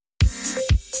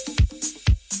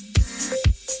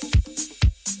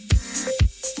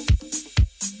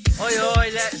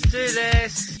Okay, let's do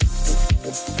this.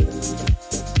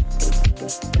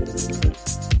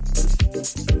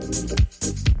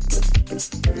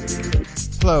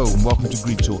 Hello and welcome to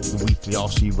Grid Talk, the weekly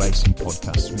RC racing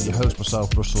podcast with your host,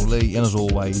 myself, Russell Lee, and as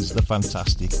always, the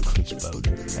fantastic Chris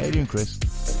Bowden. How you doing, Chris?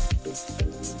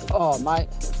 Oh, mate,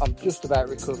 I'm just about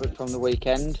recovered from the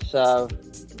weekend, so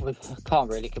I can't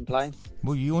really complain.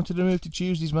 Well, you wanted to move to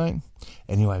Tuesdays, mate.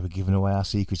 Anyway, we're giving away our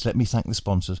secrets. Let me thank the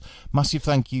sponsors. Massive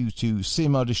thank you to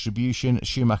CMR Distribution,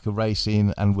 Schumacher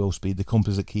Racing and Will Speed, the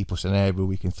companies that keep us in air where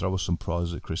we can throw us some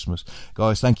prizes at Christmas.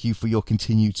 Guys, thank you for your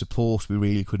continued support. We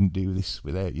really couldn't do this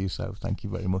without you, so thank you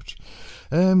very much.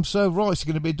 It's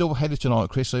going to be a double header tonight,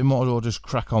 Chris, so you might as well just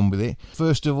crack on with it.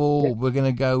 First of all, We're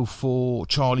going to go for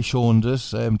Charlie Saunders,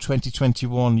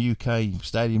 2021 UK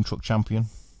Stadium Truck Champion.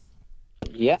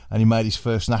 Yeah. And he made his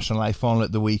first National A final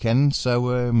at the weekend.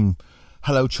 So,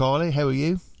 hello, Charlie. How are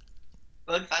you?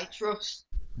 Good, thanks, Russ.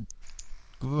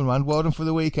 Good, man. Well done for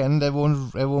the weekend.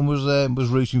 Everyone was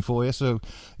rooting for you. So,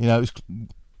 you know, it's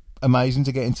amazing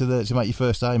to get to make your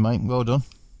first A, mate. Well done.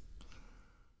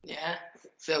 Yeah,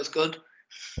 feels good.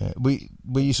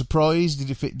 Were you surprised?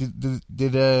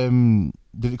 Did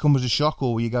it come as a shock,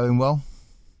 or were you going well?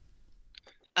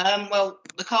 Well,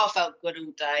 the car felt good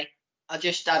all day. I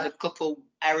just had a couple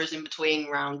errors in between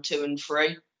round 2 and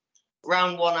 3.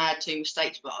 Round 1 I had 2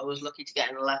 mistakes, but I was lucky to get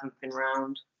an 11th in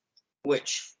round.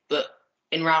 But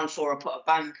in round 4 I put a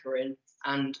banker in,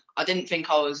 and I didn't think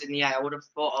I was in the A. I would have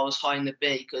thought I was high in the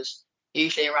B, because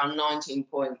usually around 19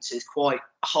 points is quite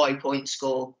a high point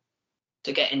score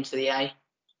to get into the A.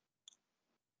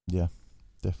 Yeah,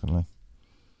 definitely.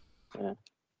 Yeah.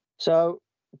 So,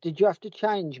 did you have to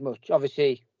change much?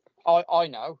 Obviously, I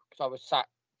know, because I was sat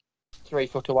 3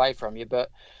 foot away from you, but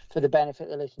for the benefit of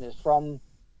the listeners, through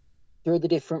the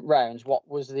different rounds, what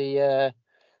was the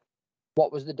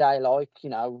day like? You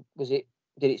know, did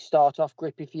it start off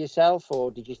grippy for yourself, or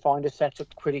did you find a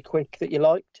setup pretty quick that you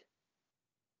liked?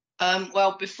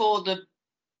 Well, before the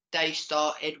day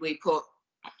started, we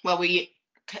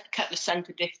kept the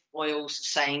centre diff oils the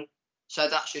same, so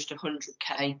that's just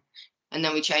 100k, and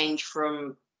then we changed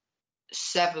from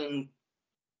 7.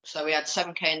 So we had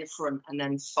 7k in the front and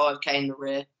then 5k in the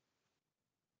rear.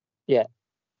 Yeah.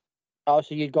 Oh,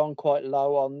 so you'd gone quite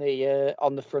low on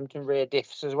the front and rear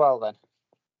diffs as well, then?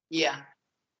 Yeah.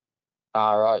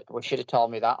 All right. Well, should have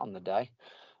told me that on the day.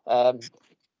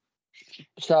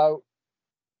 So,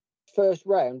 first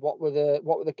round, what were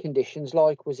the conditions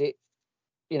like? Was it,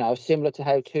 similar to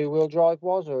how 2-wheel drive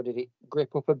was, or did it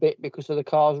grip up a bit because of the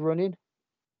cars running?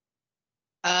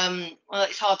 Well,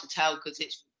 it's hard to tell because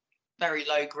it's very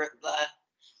low grip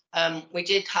there. We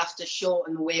did have to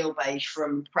shorten the wheelbase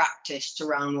from practice to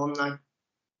round 1 though.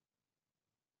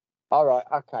 All right,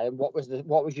 okay. And what was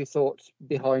your thoughts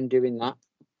behind doing that?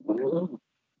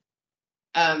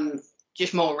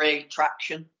 Just more rear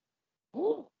traction.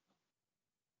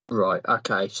 Right,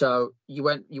 okay. So you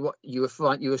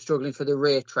were struggling for the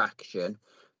rear traction.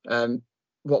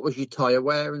 What was your tyre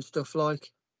wear and stuff like?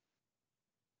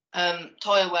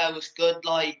 Tyre wear was good.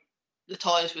 Like, the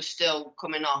tyres were still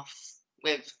coming off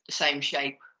with the same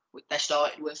shape they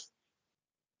started with.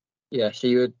 Yeah, so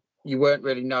you weren't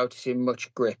really noticing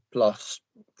much grip loss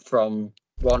from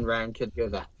one round to the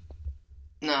other?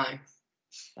 No.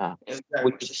 It was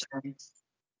very much the same.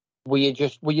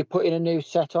 Were you putting a new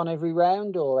set on every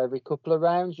round or every couple of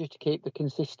rounds just to keep the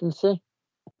consistency?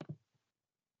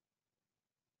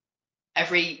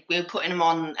 We were putting them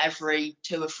on every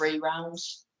 2 or 3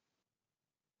 rounds.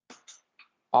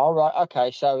 All right,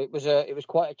 okay. So it was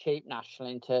quite a cheap national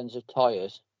in terms of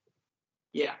tyres.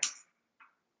 Yeah.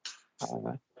 All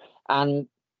right. And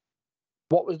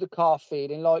what was the car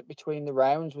feeling like between the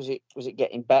rounds? Was it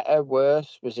getting better,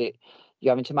 worse? Was it you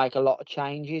having to make a lot of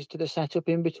changes to the setup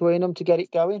in between them to get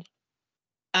it going?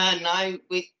 No,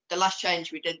 the last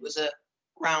change we did was at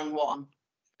round 1,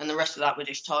 and the rest of that were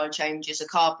just tyre changes. The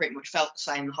car pretty much felt the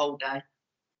same the whole day.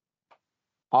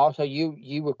 Oh, so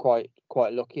you were quite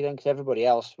lucky then, because everybody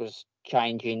else was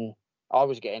changing. I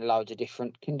was getting loads of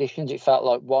different conditions. It felt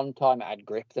like one time it had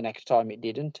grip, the next time it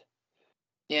didn't.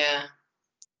 Yeah.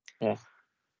 Yeah.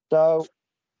 So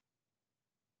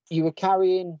you were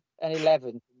carrying an 11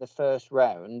 in the first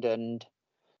round, and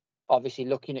obviously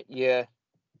looking at your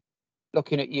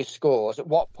scores. At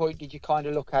what point did you kind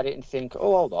of look at it and think,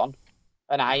 "Oh, hold on,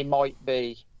 an A might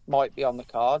be on the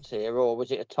cards here," or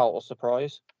was it a total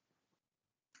surprise?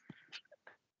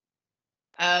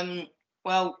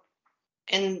 Well,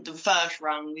 in the first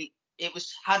round,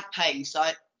 had pace.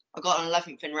 I got an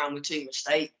 11th in round with 2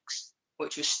 mistakes,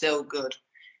 which was still good.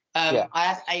 I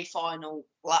had a final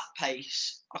lap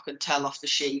pace, I could tell off the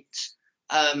sheet.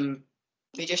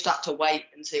 we just had to wait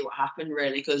and see what happened,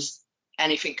 really, because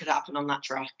anything could happen on that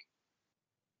track.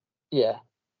 Yeah.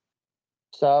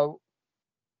 So,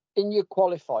 in your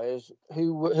qualifiers,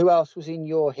 who else was in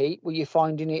your heat? Were you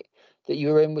finding it that you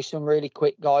were in with some really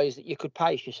quick guys that you could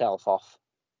pace yourself off?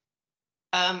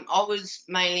 I was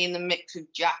mainly in the mix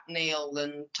of Jack Neal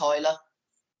and Tyler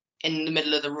in the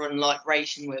middle of the run, like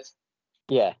racing with.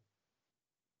 Yeah.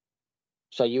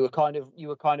 So you were kind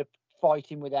of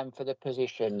fighting with them for the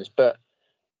positions, but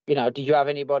did you have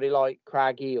anybody like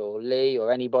Craggy or Lee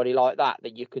or anybody like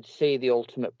that you could see the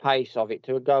ultimate pace of it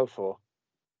to go for?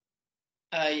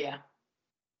 Yeah.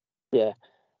 Yeah.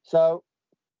 So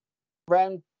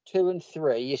round 2 and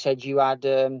 3, you said you had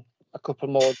a couple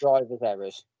more drivers'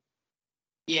 errors.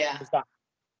 Yeah.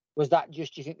 Was that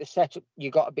just, do you think the setup,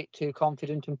 you got a bit too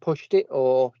confident and pushed it,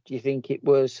 or do you think it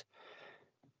was,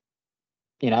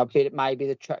 maybe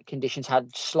the track conditions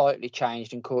had slightly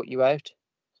changed and caught you out?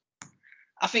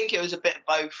 I think it was a bit of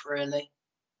both, really.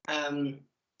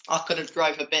 I could have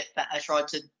drove a bit better, tried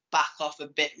to back off a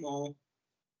bit more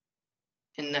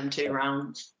in them 2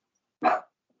 rounds.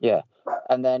 Yeah.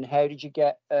 And then how did you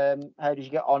get on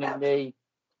in the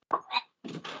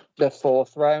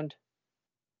 4th round?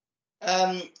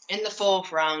 In the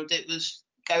 4th round, it was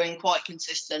going quite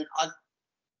consistent.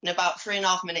 In about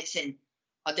 3.5 minutes in,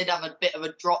 I did have a bit of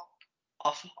a drop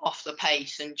off the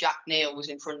pace, and Jack Neal was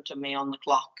in front of me on the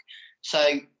clock.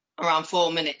 So around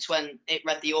 4 minutes, when it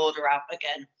read the order out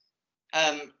again,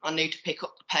 I knew to pick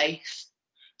up the pace.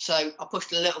 So I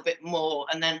pushed a little bit more,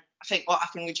 and then I think what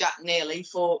happened with Jack Neal, he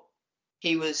thought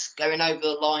he was going over the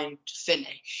line to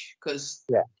finish because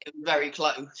it was very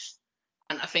close.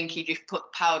 And I think he just put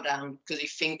the power down because he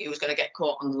think he was going to get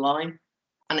caught on the line,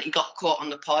 and he got caught on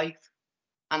the pipe.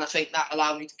 And I think that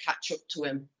allowed me to catch up to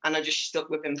him, and I just stuck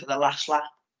with him for the last lap.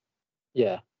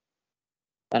 Yeah.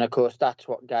 And of course, that's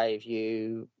what gave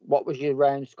you. What was your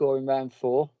round score in round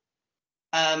 4?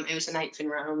 It was an 8th in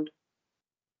round.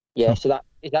 Yeah. So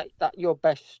is that your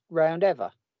best round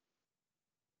ever?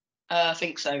 I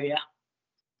think so. Yeah.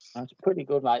 That's pretty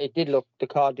good, mate. The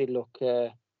car did look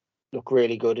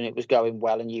really good, and it was going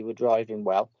well, and you were driving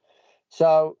well.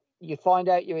 So you find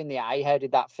out you're in the A. How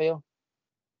did that feel?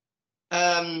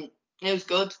 It was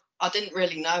good. I didn't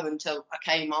really know until I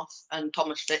came off, and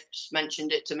Thomas Phipps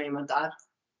mentioned it to me and my dad.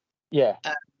 Yeah.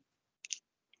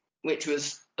 Which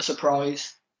was a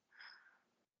surprise.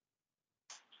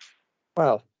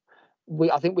 Well,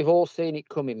 I think we've all seen it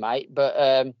coming, mate.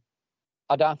 But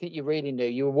I don't think you really knew.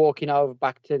 You were walking over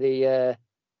back to the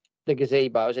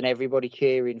gazebos and everybody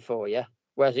cheering for you,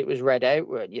 whereas it was read out,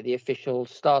 weren't you? The official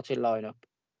starting lineup.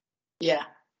 Yeah.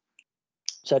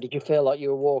 So did you feel like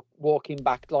you were walking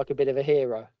back like a bit of a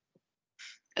hero?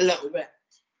 A little bit.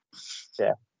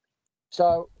 Yeah.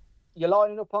 So you're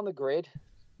lining up on the grid.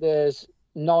 There's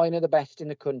 9 of the best in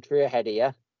the country ahead of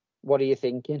you. What are you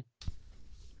thinking?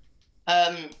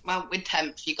 Well, with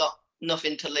temps, you got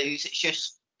nothing to lose. It's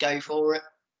just go for it.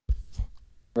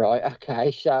 Right.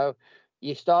 Okay. So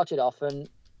you started off, and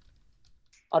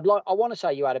I want to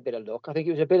say you had a bit of luck. I think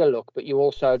it was a bit of luck, but you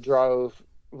also drove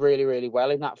really, really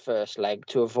well in that first leg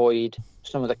to avoid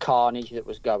some of the carnage that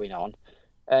was going on.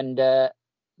 And do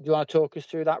you want to talk us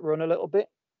through that run a little bit?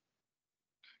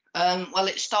 Well,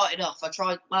 it started off. I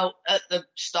tried at the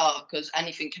start because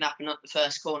anything can happen at the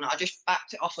first corner. I just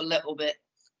backed it off a little bit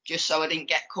just so I didn't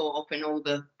get caught up in all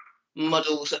the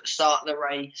muddles at the start of the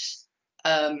race.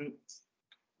 And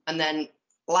then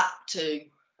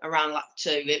around lap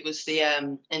 2, it was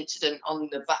the incident on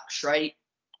the back straight.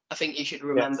 I think you should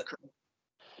remember.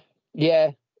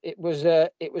 Yeah, it was a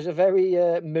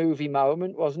very movie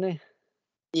moment, wasn't it?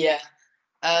 Yeah.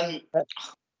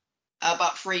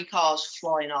 About 3 cars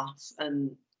flying off,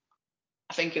 and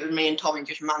I think it was me and Tommy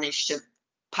just managed to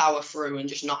power through and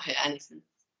just not hit anything.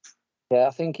 Yeah,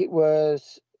 I think it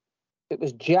was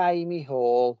Jamie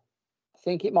Hall. I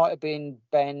think it might have been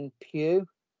Ben Pugh.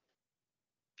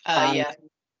 Yeah.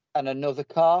 And another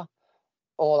car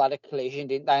all had a collision,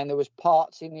 didn't they? And there was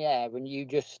parts in the air when you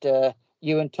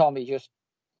and Tommy just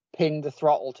pinned the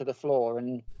throttle to the floor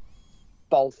and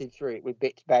bolted through it with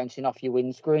bits bouncing off your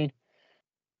windscreen.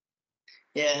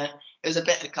 Yeah, it was a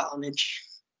bit of carnage.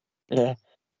 Yeah.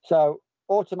 So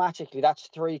automatically that's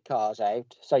 3 cars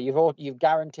out. So you've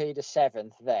guaranteed a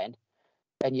 7th then,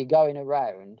 and you're going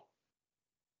around.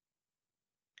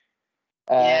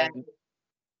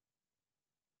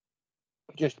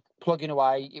 Just plugging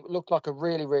away. It looked like a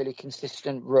really, really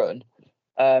consistent run.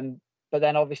 But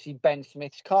then obviously Ben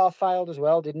Smith's car failed as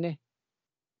well, didn't he?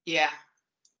 Yeah.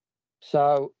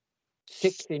 So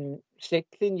 6th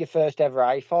in your first ever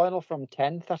A final from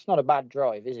 10th. That's not a bad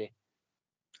drive, is it?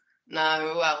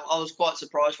 No, well, I was quite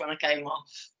surprised when I came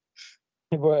off.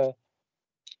 You were.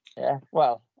 Yeah,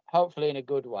 well, hopefully in a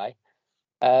good way.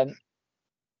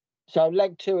 So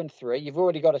leg 2 and 3, you've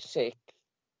already got a 6,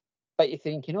 but you're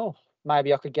thinking, oh,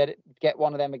 maybe I could get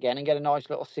one of them again and get a nice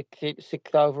little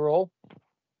sixth overall.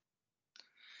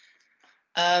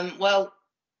 Well,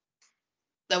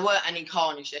 there weren't any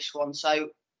carnage this one, so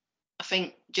I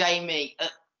think Jamie,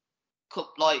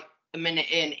 like a minute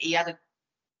in, he had an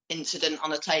incident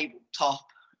on a tabletop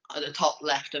at the top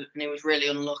left, and he was really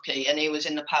unlucky. And he was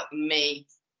in the pack with me,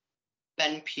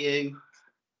 Ben Pugh,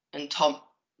 and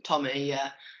Tommy,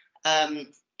 yeah.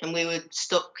 And we were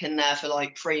stuck in there for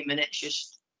like 3 minutes,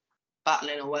 just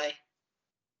battling away.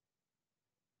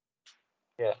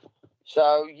 Yeah.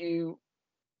 So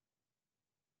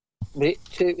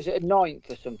was it a 9th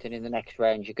or something in the next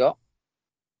round you got?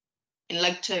 In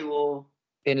leg 2 or?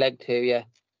 In leg 2, yeah.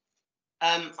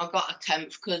 I got a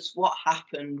 10th because what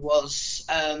happened was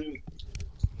I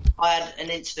had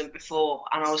an incident before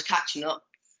and I was catching up,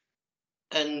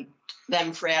 and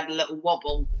them 3 had a little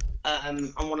wobble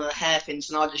on one of the hairpins,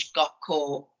 and I just got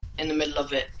caught in the middle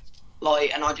of it,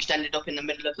 and I just ended up in the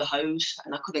middle of the hose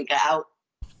and I couldn't get out.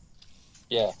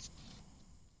 Yeah.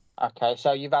 Okay,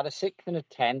 so you've had a 6th and a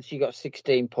 10th, so you got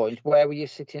 16 points. Where were you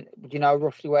sitting? Do you know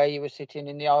roughly where you were sitting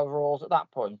in the overalls at that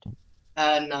point?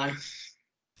 No.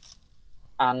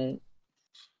 And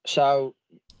so,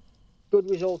 good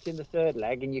result in the 3rd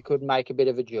leg, and you could make a bit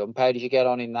of a jump. How did you get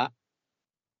on in that?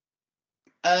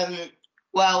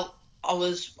 Well, I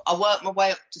worked my way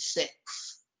up to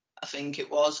 6th, I think it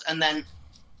was, and then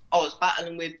I was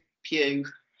battling with Pew,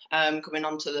 coming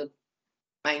onto the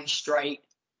main straight,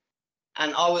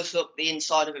 and I was up the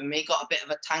inside of him. He got a bit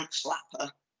of a tank slapper,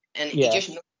 and he just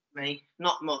knocked me,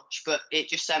 not much, but it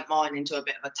just sent mine into a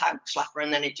bit of a tank slapper,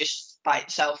 and then it just spat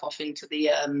itself off into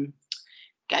the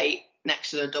gate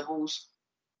next to the doubles.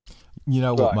 You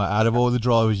know what, mate? Out of all the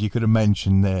drivers you could have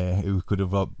mentioned there who could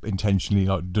have intentionally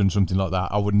done something like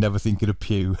that, I would never think of a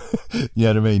Pew. You know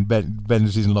what I mean? Ben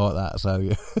isn't like that, so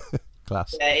yeah.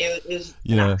 Class. Yeah, it was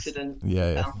an accident.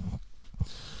 Yeah.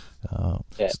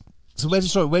 So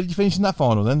where did you finish in that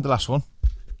final then? The last one?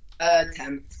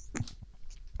 10th.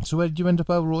 So where did you end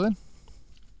up overall then?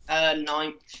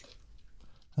 9th.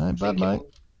 Ain't bad, mate.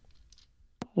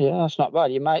 Yeah, that's not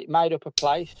bad. You made up a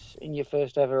place in your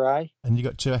first ever A. And you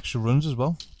got 2 extra runs as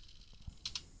well.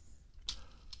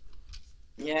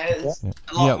 Yeah, it's a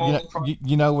lot more.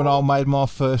 You know when I made my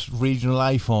first regional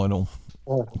A final,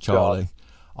 Charlie,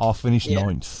 I finished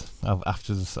 9th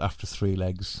after 3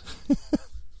 legs.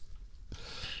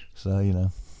 So you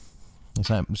know, it's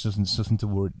nothing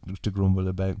to grumble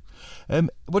about.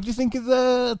 What do you think of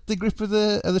the grip of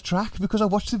the track? Because I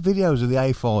watched the videos of the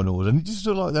A finals and it just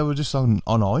looked like they were just on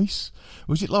ice.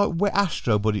 Was it like wet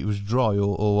Astro, but it was dry,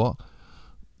 or what?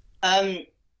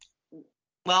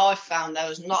 Well, I found there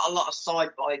was not a lot of side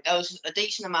bite. There was a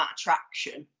decent amount of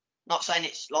traction. Not saying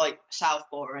it's like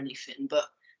Southpaw or anything, but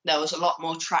there was a lot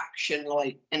more traction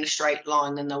like in a straight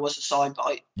line than there was a side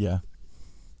bite. Yeah.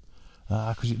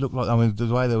 Because it looked like, I mean, the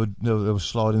way they were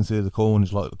sliding through the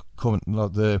corners, like coming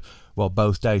like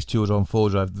both days 2 on 4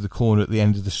 drive, the corner at the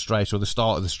end of the straight or the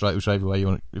start of the straight, whichever way you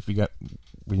want,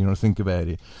 when you want to think about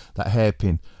it, that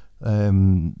hairpin,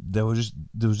 there was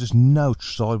just no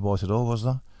side bite at all, was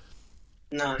there?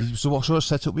 No. So what sort of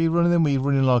setup were you running then? Were you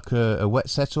running like a wet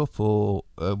setup, or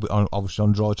obviously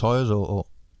on dry tyres, or?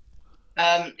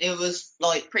 It was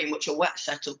like pretty much a wet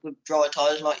setup with dry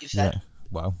tyres, like you said. Yeah.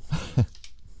 Wow.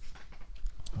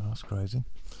 Oh, that's crazy.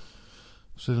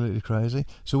 Absolutely crazy.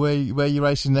 So where are you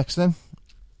racing next then?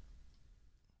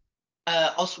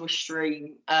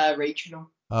 Oswestry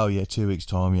Regional. Oh yeah, 2 weeks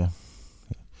time, yeah.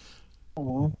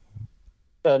 Mm-hmm.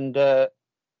 And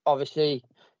obviously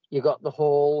you got the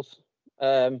halls.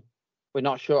 We're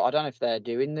not sure. I don't know if they're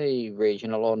doing the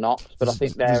regional or not, but I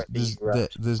think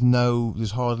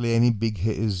there's hardly any big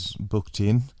hitters booked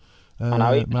in. I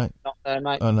know, mate. Not there,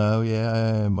 mate. I know,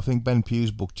 yeah. I think Ben Pugh's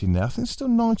booked in now. I think there's still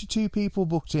 92 people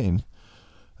booked in.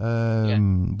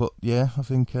 But yeah, I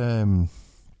think so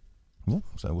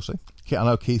we'll see. I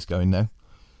know Keith's going now.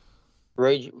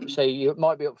 So you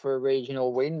might be up for a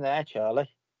regional win there,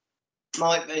 Charlie.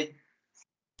 Might be.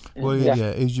 Well,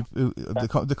 yeah.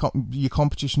 Your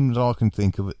competition that I can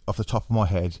think of off the top of my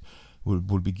head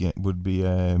would be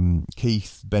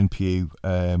Keith, Ben Pugh,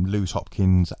 Lewis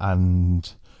Hopkins,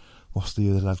 and what's the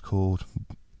other lad called?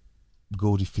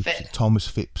 Gordy Phipps, Thomas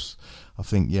Phipps. I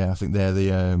think they're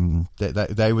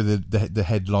they were the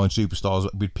headline superstars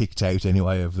that we'd picked out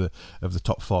anyway of the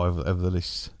top 5 of the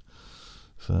list.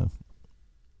 So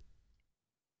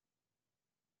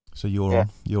you're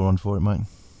on for it, mate.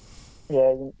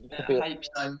 Yeah, I hope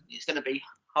so. It's going to be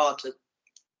hard to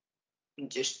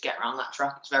just get around that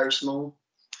track. It's very small.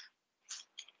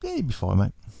 Yeah, you'll be fine,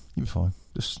 mate. You'll be fine.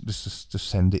 Just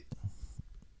send it.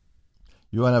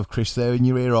 You won't have Chris there in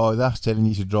your ear either, telling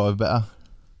you to drive better.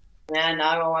 Yeah,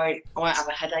 no, I won't have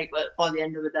a headache by the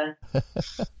end of the day.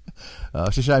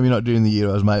 It's a shame you're not doing the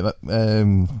Euros, mate.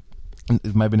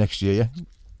 But, maybe next year, yeah?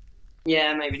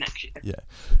 Yeah, maybe next year. Yeah,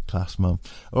 class, man.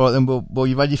 All right, then, well,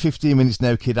 you've had your 15 minutes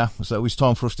now, kidder, so it's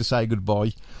time for us to say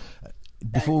goodbye.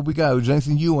 Before we go, is there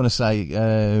anything you want to say?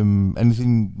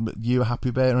 Anything you're happy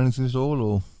about or anything at all?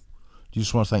 Or do you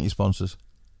just want to thank your sponsors?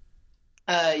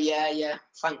 Yeah.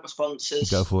 Thank my sponsors.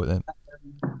 Go for it, then.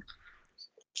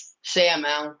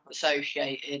 CML,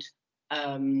 Associated,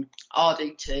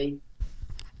 RDT,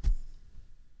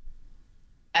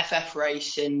 FF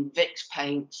Racing, Vix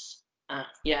Paints.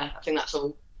 Yeah, I think that's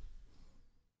all.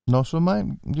 Nice one, mate.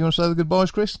 Do you want to say the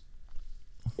goodbyes, Chris?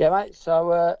 Yeah, mate.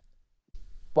 So,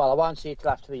 well, I won't see you till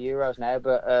after the Euros now,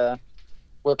 but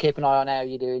we'll keep an eye on how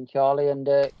you're doing, Charlie, and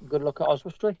good luck at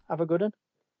Oswestry. Have a good one.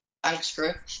 Thanks,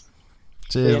 Chris.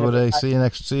 Cheers, buddy. See you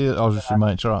next. See you at Oswestry,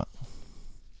 mate. It's all right.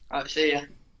 All right, see ya.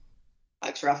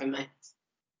 Thanks for having me.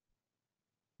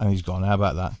 And he's gone. How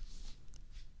about that?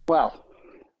 Well,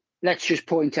 let's just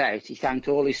point out he thanked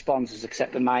all his sponsors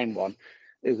except the main one,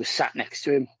 who was sat next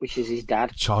to him, which is his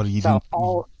dad. Charlie, you so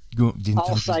didn't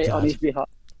I'll say it on his behalf.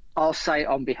 I'll say it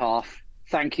on behalf.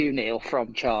 Thank you, Neil,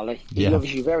 from Charlie. He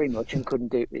loves you very much and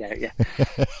couldn't do it without you.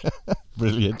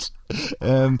 Brilliant.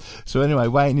 So anyway,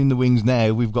 waiting in the wings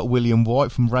now, we've got William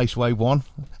White from Racewayone.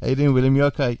 How you doing, William? You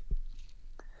okay?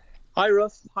 Hi,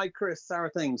 Russ. Hi, Chris. How are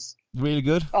things? Really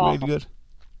good. Really good.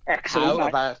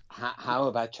 Excellent. How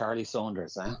about Charlie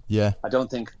Saunders? Yeah. I don't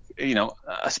think,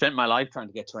 I spent my life trying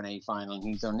to get to an A final, and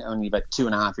he's only about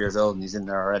 2.5 years old, and he's in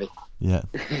there already. Yeah.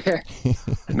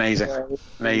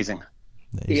 Amazing.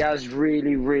 He has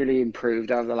really, really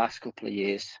improved over the last couple of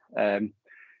years. And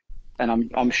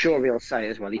I'm sure he'll say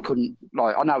as well, he couldn't,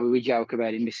 I know we joke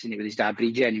about him missing it with his dad, but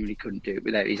he genuinely couldn't do it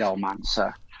without his old man, so.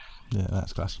 Yeah,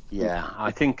 that's class. Yeah,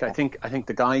 I think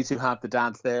the guys who have the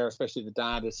dads there, especially the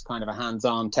dad is kind of a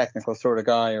hands-on, technical sort of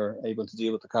guy, or able to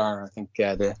deal with the car. I think they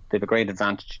have a great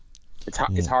advantage.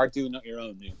 It's hard doing it on your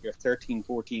own. You're 13,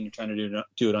 14, you're trying to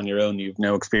do it on your own. You've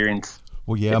no experience.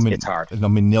 Well, yeah, it's hard.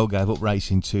 Neil gave up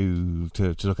racing to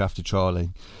look after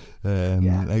Charlie.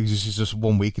 It was just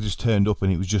 1 week. He just turned up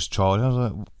and it was just Charlie. I was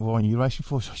like, "What are you racing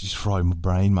for?" So, "Just frying my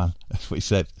brain, man." That's what he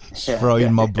said.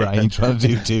 Frying my brain, trying to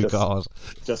do two cars.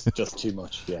 Just too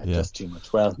much. Yeah, just too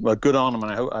much. Well, good on him,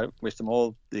 and I wish them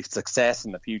all the success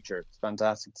in the future. It's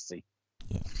fantastic to see.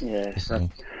 Yeah.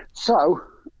 So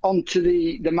on to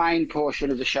the main portion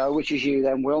of the show, which is you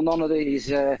then, Will. None of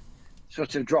these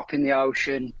sort of drop in the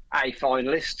ocean A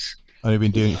finalists. Only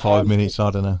been doing it 5 minutes.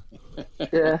 I don't know.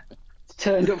 Yeah.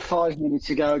 Turned up 5 minutes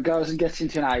ago, goes and gets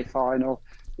into an A final.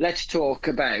 Let's talk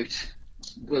about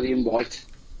William White.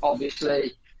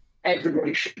 Obviously,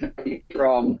 everybody should be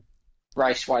from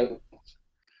Raceway,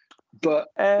 but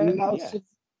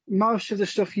most of the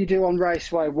stuff you do on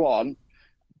Raceway1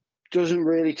 doesn't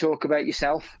really talk about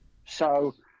yourself.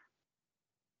 So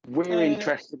we're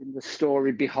interested in the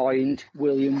story behind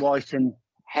William White and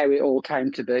how it all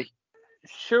came to be.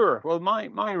 Sure. Well,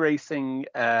 my racing,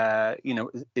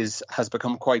 has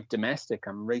become quite domestic.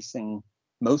 I'm racing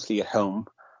mostly at home.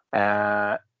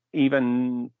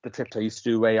 Even the trips I used to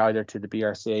do away either to the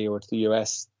BRCA or to the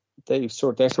US, they're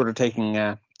sort of taking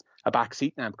a back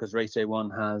seat now because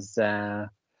Raceway1 has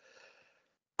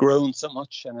grown so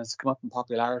much and has come up in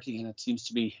popularity, and it seems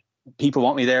to be people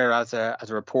want me there as a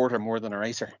reporter more than a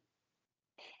racer.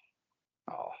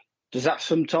 Oh, does that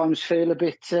sometimes feel a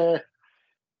bit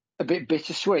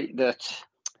bittersweet? That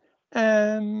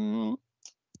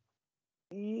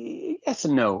yes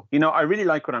and no. I really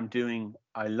like what I'm doing.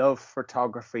 I love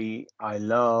photography. I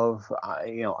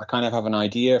kind of have an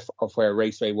idea of where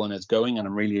Raceway1 is going, and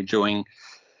I'm really enjoying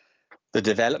the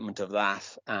development of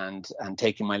that and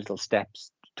taking my little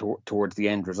steps towards the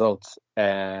end results.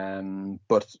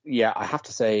 But yeah, I have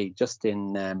to say, just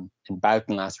in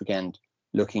Boughton last weekend,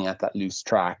 looking at that loose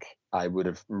track, I would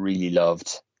have really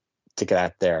loved to get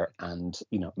out there and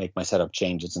make my setup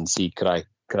changes and see could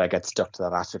I get stuck to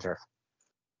that AstroTurf.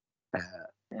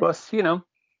 But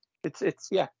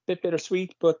it's a bit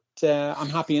bittersweet, but I'm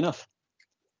happy enough.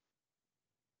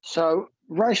 So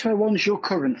Raceway1's your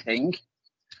current thing,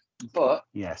 but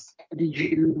yes, did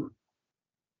you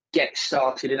get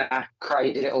started in a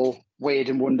crazy little weird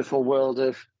and wonderful world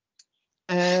of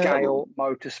scale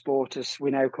motorsport, as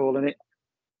we're now calling it?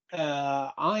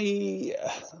 I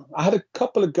had a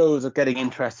couple of goes of getting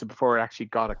interested before I actually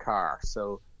got a car.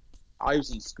 So I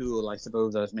was in school, I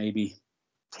suppose I was maybe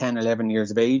 10, 11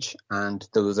 years of age, and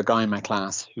there was a guy in my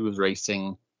class who was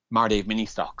racing Mardave mini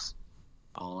stocks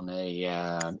on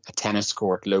a tennis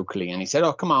court locally, and he said,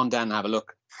 "Oh, come on down and have a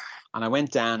look." And I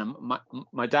went down, and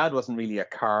my dad wasn't really a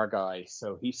car guy,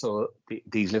 so he saw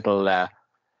these little, I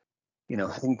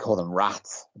think he called them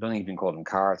rats. I don't even call them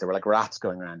cars. They were like rats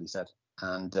going around, he said.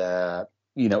 And,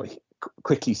 he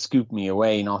quickly scooped me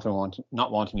away, not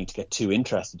wanting me to get too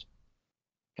interested.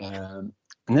 And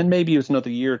then maybe it was another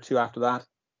year or two after that.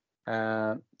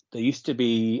 There used to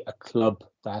be a club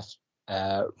that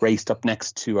raced up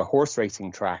next to a horse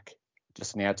racing track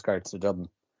just on the outskirts of Dublin.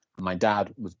 And my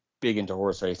dad was big into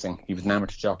horse racing. He was an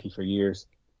amateur jockey for years.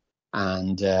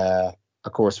 And,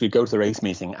 of course, we'd go to the race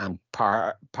meeting and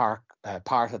park at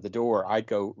the door. I'd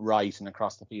go right and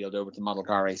across the field over to model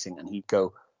car racing, and he'd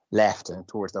go left and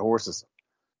towards the horses.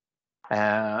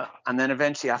 And then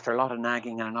eventually, after a lot of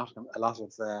nagging and a lot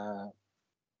of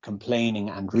complaining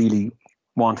and really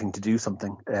wanting to do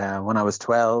something, when I was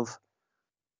 12,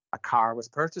 a car was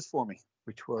purchased for me,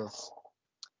 which was,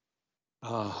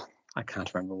 I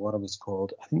can't remember what it was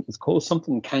called. I think it was called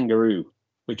something Kangaroo,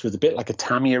 which was a bit like a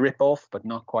Tamiya ripoff, but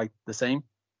not quite the same.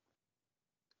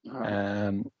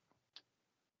 And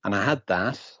I had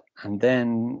that, and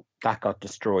then that got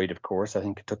destroyed, of course. I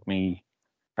think it took me,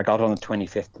 I got on the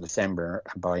 25th of December,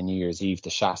 and by New Year's Eve, the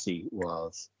chassis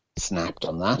was snapped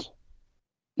on that,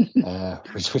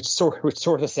 which sort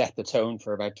of set the tone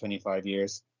for about 25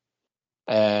 years.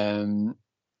 And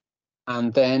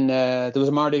then there was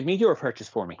a Mardave Meteor purchase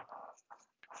for me.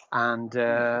 And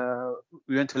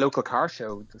we went to a local car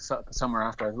show the summer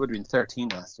after. I would have been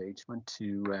 13 at that stage. Went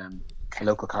to a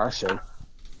local car show,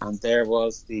 and there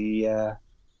was the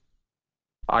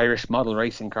Irish Model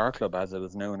Racing Car Club, as it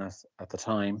was known as at the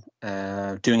time,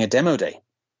 doing a demo day.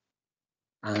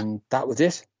 And that was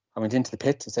it. I went into the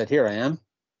pit and said, "Here I am,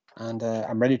 and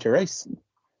I'm ready to race."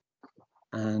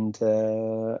 And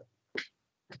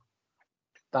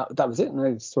that was it. And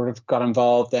I sort of got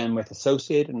involved then with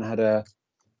Associated and had a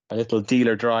little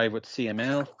dealer drive with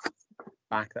CML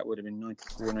back. That would have been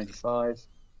 94, 95.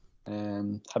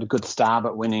 Had a good stab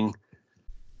at winning.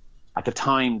 At the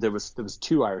time, there was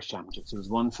 2 Irish championships. There was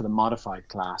one for the modified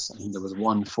class, and there was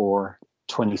one for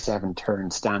 27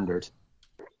 turn standard.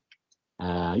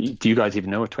 Do you guys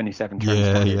even know what 27 turn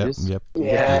standard is? Yep.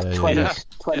 Yeah,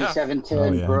 27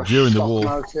 turn brush during the stock war.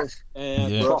 Motors.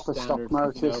 Proper stock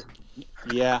motors.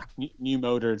 New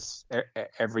motors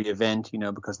every event,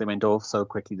 because they went off so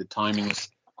quickly. The timing was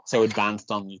so advanced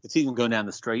on them. You could see them going down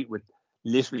the straight with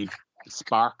literally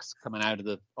sparks coming out of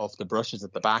the brushes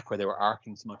at the back where they were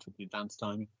arcing so much with the advanced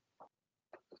timing.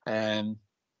 And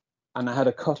I had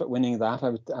a cut at winning that.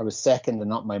 I was second and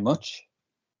not by much.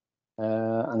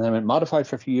 And then I went modified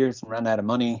for a few years and ran out of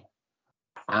money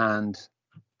and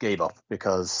gave up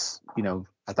because,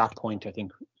 at that point, I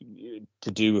think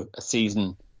to do a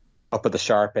season up at the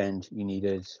sharp end, you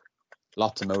needed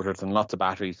lots of motors and lots of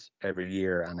batteries every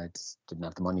year, and I just didn't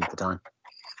have the money at the time.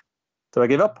 So I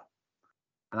gave up,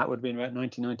 and that would have been about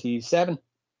 1997.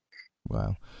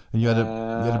 Wow. And you had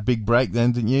a big break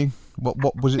then, didn't you?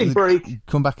 What was it? Big break.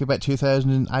 Come back about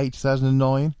 2008,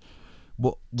 2009?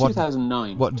 What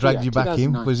 2009. What dragged you back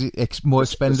in? Was it more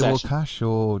expendable cash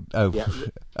or? Of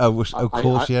course,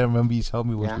 I remember you told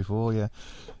me once before.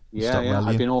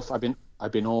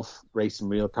 I've been off racing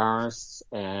real cars.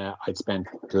 I'd spent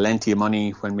plenty of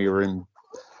money when we were in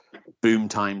boom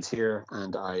times here,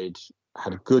 and I'd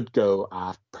had a good go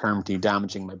at permanently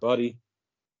damaging my body.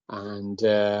 And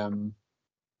the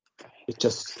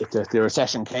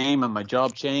recession came and my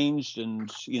job changed,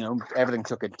 and everything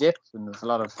took a dip, and there's a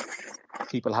lot of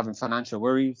people having financial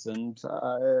worries, and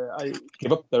I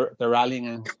gave up the rallying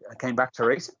and I came back to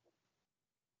racing.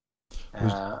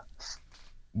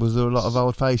 Was there a lot of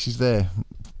old faces there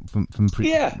from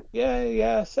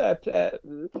There's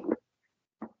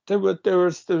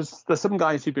some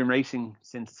guys who've been racing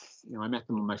since I met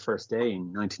them on my first day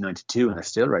in 1992, and they're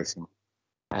still racing.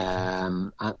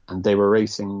 And they were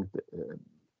racing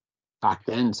back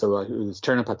then, so I was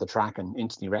turn up at the track and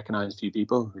instantly recognise a few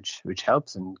people, which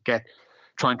helps, and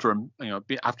trying to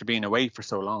after being away for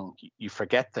so long, you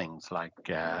forget things like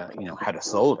how to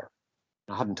solder.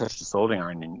 I hadn't touched a soldering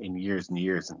iron in years and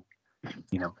years, and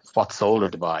what solder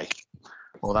to buy,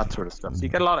 all that sort of stuff. So you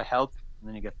get a lot of help, and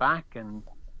then you get back, and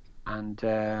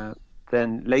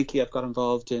then lately I've got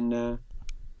involved in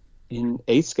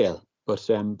 8 scale. But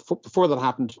before that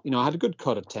happened, I had a good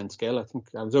cut at 10 scale. I think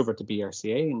I was over at the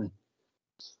BRCA and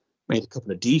made a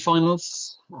couple of D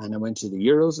finals, and I went to the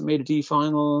Euros and made a D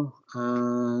final,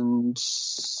 and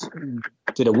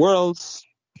did a Worlds.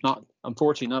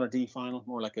 Unfortunately not a D final,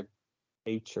 more like a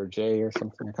H or J or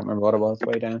something. I can't remember what it was.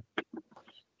 Way down.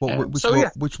 Which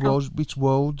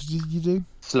world did you do?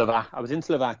 I was in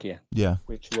Slovakia. Yeah.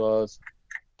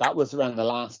 That was around the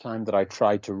last time that I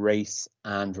tried to race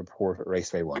and report at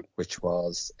Racewayone, which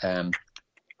was, I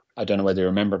don't know whether you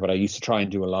remember, but I used to try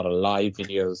and do a lot of live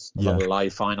videos, a lot of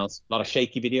live finals, a lot of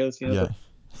shaky videos, Yeah.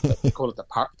 They call it the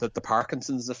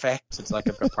Parkinson's effect. It's like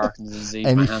I've got Parkinson's disease.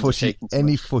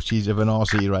 Any footage of an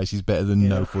RC race is better than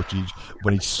no footage.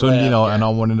 When it's Sunday night and I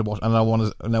want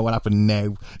to know what happened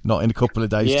now, not in a couple of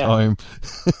days' time.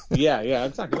 yeah,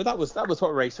 exactly. But that was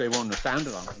what Racewayone was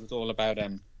founded on. It was all about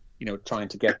trying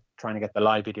to get the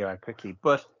live video out quickly.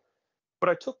 But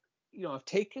I took, I've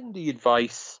taken the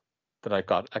advice that I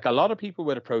got. Like a lot of people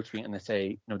would approach me and they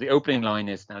say, the opening line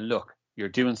is, now look, you're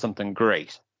doing something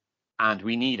great and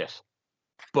we need it,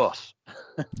 but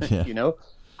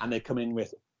and they come in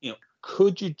with,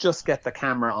 could you just get the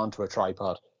camera onto a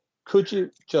tripod? Could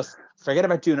you just forget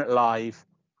about doing it live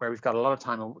where we've got a lot of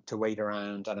time to wait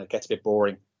around and it gets a bit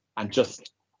boring, and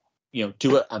just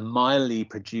do a mildly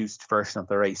produced version of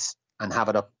the race and have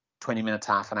it up 20 minutes,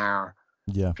 half an hour,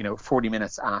 40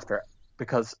 minutes after.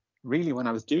 Because really, when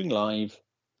I was doing live,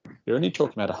 you're only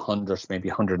talking about 100, maybe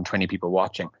 120 people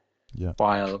watching. Yeah.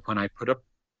 While when I put up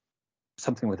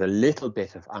something with a little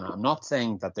bit of, and I'm not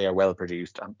saying that they are well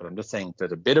produced, but I'm just saying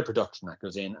there's a bit of production that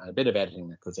goes in and a bit of editing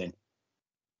that goes in.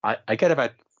 I get about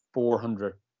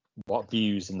 400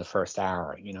 views in the first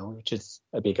hour, which is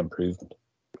a big improvement.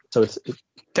 So it's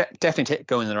definitely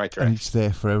going in the right direction. And it's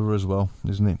there forever as well,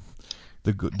 isn't it?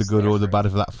 The good or the bad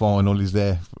of that final is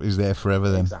there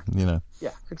forever. Then exactly.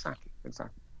 Yeah, exactly.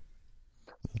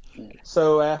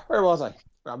 So where was I?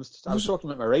 I was talking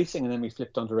about my racing, and then we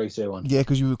flipped onto Racewayone. Yeah,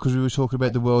 because we were talking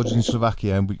about the Worlds in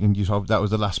Slovakia, and you that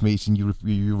was the last meeting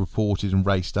you reported and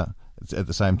raced at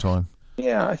the same time.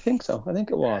 Yeah, I think so. I think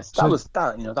it was.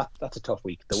 That's a tough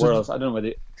week. The Worlds. I don't know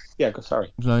whether. Yeah,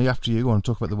 sorry. No, after you want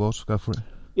to talk about the Worlds, go for it.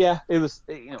 Yeah, it was.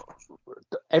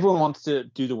 Everyone wants to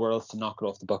do the Worlds to knock it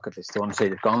off the bucket list. They want to say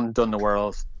they've gone and done the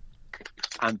Worlds,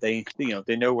 and they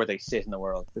know where they sit in the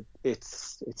world. But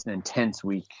it's an intense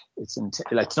week. It's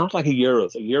not like a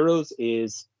Euros. A Euros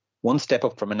is one step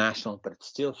up from a national, but it's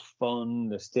still fun.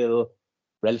 There's still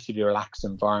relatively relaxed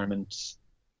environment.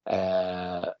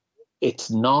 It's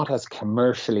not as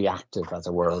commercially active as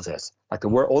a Worlds is. Like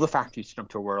all the factories turn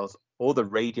up to a Worlds, all the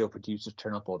radio producers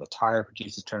turn up, all the tire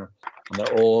producers turn up, and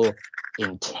they're all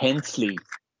intensely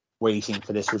waiting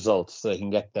for this result so they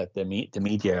can get the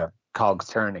media cogs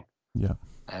turning. Yeah.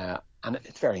 And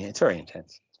it's very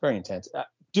intense. It's very intense.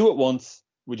 Do it once.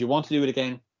 Would you want to do it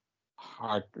again?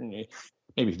 Hard. Maybe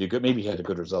if you do good, maybe you had a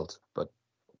good result, but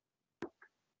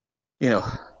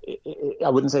I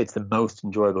wouldn't say it's the most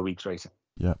enjoyable week's racing.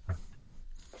 Yeah.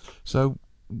 So,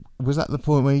 was that the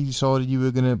point where you decided you were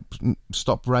going to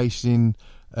stop racing,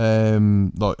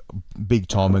 like big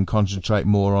time, and concentrate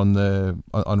more on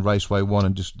Racewayone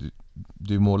and just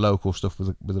do more local stuff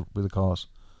with the cars?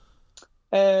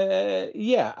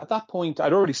 Yeah. At that point,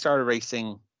 I'd already started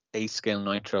racing A-scale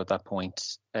Nitro. At that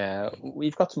point,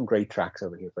 we've got some great tracks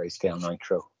over here for A-scale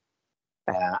Nitro,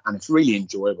 and it's really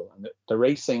enjoyable. And the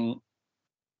racing,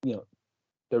 the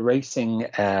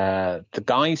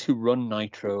guys who run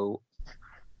Nitro,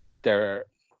 they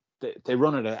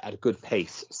run it at a good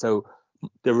pace. So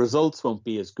the results won't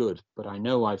be as good, but I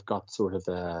know I've got sort of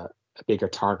a bigger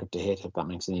target to hit, if that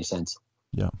makes any sense.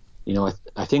 Yeah.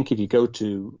 I think if you go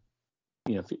to,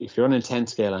 if you're on a 10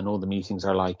 scale and all the meetings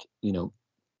are like,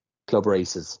 club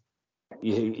races,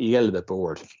 you get a little bit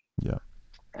bored. Yeah.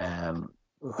 The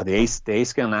A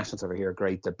scale nationals over here are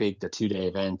great. They're big. They're 2-day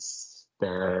events.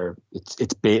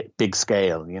 It's big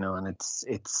scale, and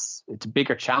it's a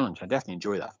bigger challenge. I definitely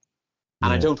enjoy that.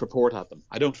 And I don't report at them.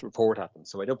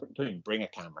 So I don't even bring a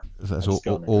camera. That's all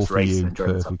for you.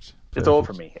 Perfect. It's all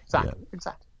for me. Exactly.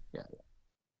 Yeah.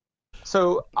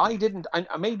 So I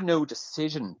made no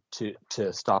decision to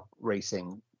stop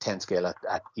racing 10 scale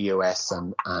at EOS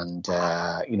and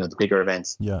the bigger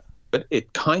events. Yeah. But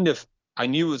I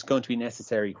knew it was going to be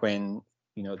necessary when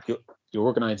the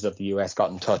organisers of the US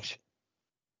got in touch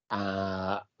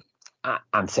and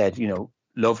said,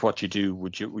 love what you do.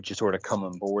 Would you sort of come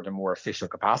on board in more official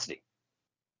capacity?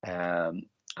 And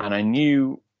I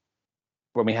knew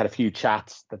when we had a few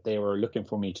chats that they were looking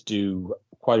for me to do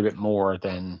quite a bit more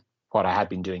than what I had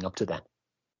been doing up to then.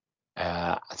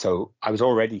 So I was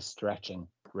already stretching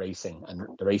racing, and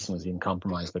the racing was being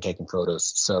compromised by taking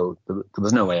photos. So there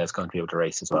was no way I was going to be able to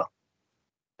race as well.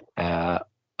 And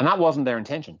that wasn't their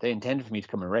intention. They intended for me to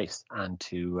come and race and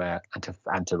to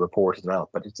report as well.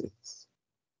 But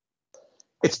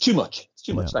it's too much. It's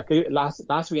too much. Like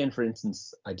last weekend, for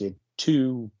instance, I did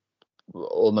two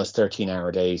almost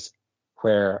 13-hour days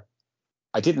where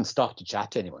I didn't stop to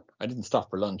chat to anyone. I didn't stop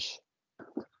for lunch.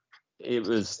 It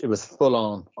was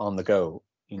full on the go,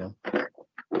 you know,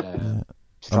 to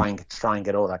try and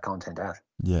get all that content out.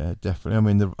 Yeah, definitely. I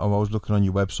mean, I was looking on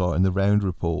your website, and the round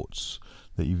reports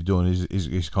that you've done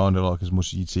is kind of like as much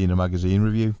as you'd see in a magazine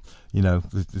review. You know,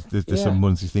 there's some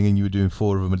monthly thing, and you were doing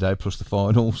 4 of them a day plus the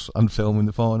finals and filming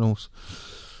the finals.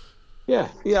 Yeah.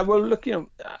 Well, look, you know,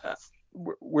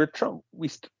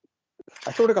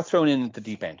 I sort of got thrown in at the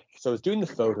deep end. So I was doing the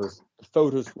photos. The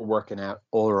photos were working out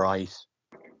all right.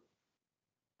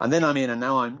 And then I'm in, and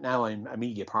now I'm a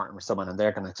media partner with someone, and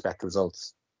they're going to expect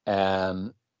results.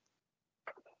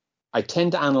 I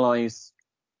tend to analyze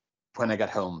when I get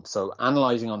home. So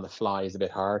analyzing on the fly is a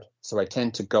bit hard. So I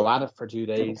tend to go at it for 2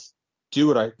 days, do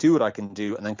what I can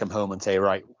do, and then come home and say,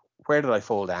 right, where did I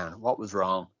fall down? What was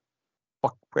wrong?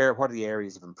 What are the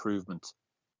areas of improvement?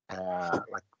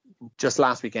 Like just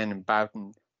last weekend in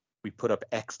Boughton, we put up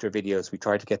extra videos. We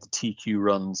tried to get the TQ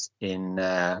runs in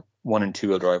 1 and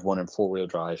 2-wheel drive, 1 and 4-wheel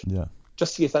drive. Yeah.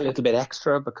 Just to get that little bit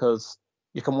extra, because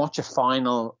you can watch a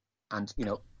final and, you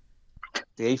know,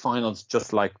 the A final's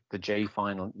just like the J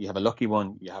final. You have a lucky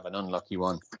one, you have an unlucky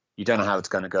one. You don't know how it's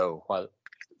going to go. While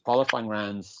qualifying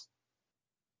rounds,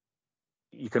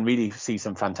 you can really see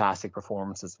some fantastic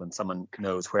performances when someone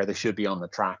knows where they should be on the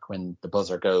track when the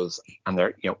buzzer goes, and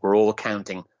they're, you know, we're all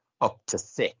counting up to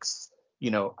 6,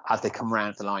 you know, as they come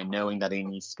around the line, knowing that he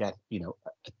needs to get, you know,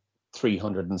 a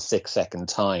 306-second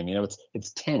time. You know,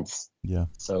 it's tense. Yeah.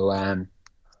 So I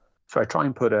try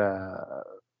to put up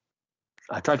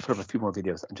a few more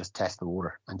videos and just test the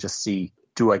water and just see,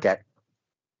 do I get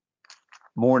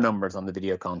more numbers on the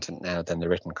video content now than the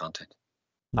written content?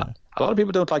 Yeah. A lot of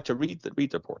people don't like to read the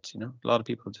reports, you know. A lot of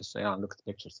people just say, "Oh, look at the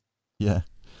pictures." Yeah,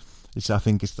 I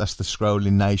think that's the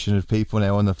scrolling nation of people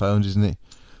now on their phones, isn't it?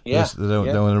 Yeah, they don't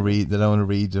want to read. They don't want to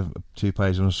read 2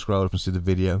 pages. They want to scroll up and see the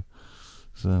video.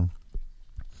 So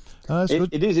that's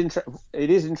good. It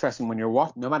is interesting when you're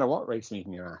no matter what race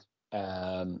meeting you're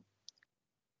at.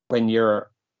 When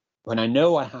I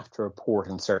know I have to report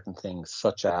on certain things,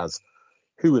 such as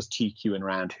who was TQing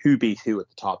round, who beat who at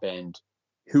the top end,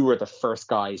 who were the first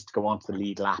guys to go onto the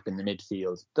lead lap in the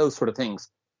midfield, those sort of things,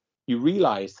 you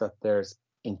realise that there's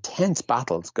intense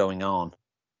battles going on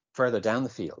further down the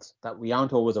field that we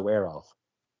aren't always aware of.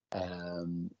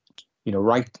 You know,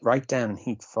 right down in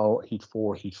heat 4, heat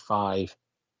 5,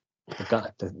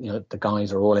 the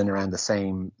guys are all in around the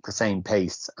same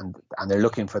pace, and they're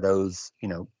looking for those, you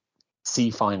know,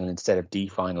 C final instead of D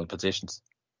final positions.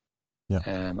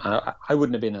 Yeah. I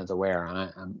wouldn't have been as aware,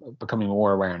 and I'm becoming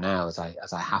more aware now as I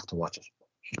have to watch it.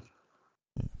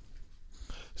 Yeah.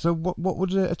 So what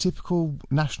would a typical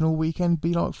national weekend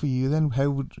be like for you then? How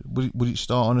would it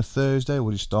start on a Thursday, or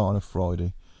would it start on a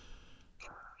Friday?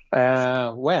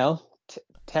 Well,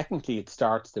 technically it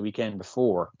starts the weekend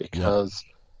before, because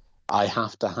I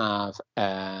have to have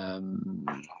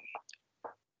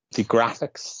the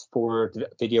graphics for the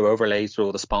video overlays for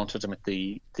all the sponsors and with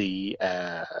the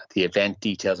event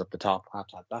details up the top. I have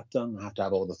to have that done. I have to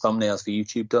have all the thumbnails for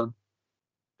YouTube done.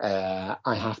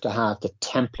 I have to have the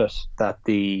template that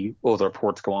all the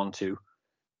reports go on to.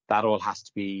 That all has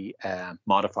to be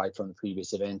modified from the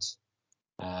previous event.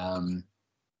 And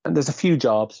there's a few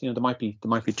jobs. You know, there might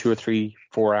be 2 or 3,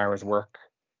 4 hours work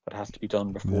that has to be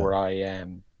done before I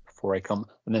come.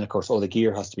 And then of course all the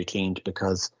gear has to be cleaned,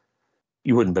 because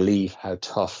you wouldn't believe how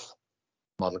tough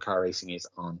model car racing is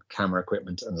on camera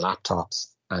equipment and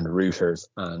laptops and routers.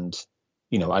 And,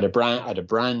 you know, I had a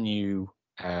brand new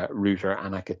router,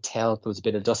 and I could tell there was a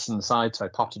bit of dust on the side, so I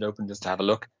popped it open just to have a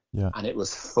look. Yeah. And it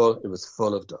was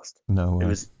full of dust. No way. It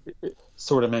was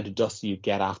sort of amount of dust you'd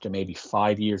get after maybe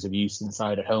 5 years of use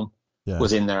inside at home. Yeah.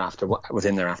 was in there after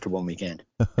 1 weekend.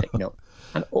 You know,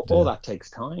 and all that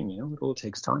takes time. You know, it all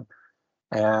takes time.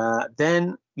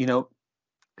 Then, you know,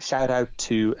 shout out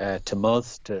to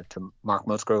Muzz, to Mark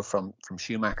Musgrove from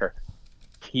Schumacher.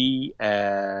 He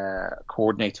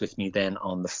coordinates with me then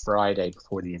on the Friday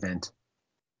before the event.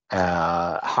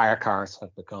 Hire cars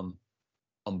have become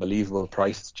unbelievable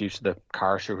prices due to the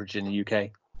car shortage in the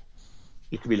UK.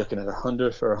 You could be looking at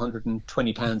 100 or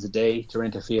 120 pounds a day to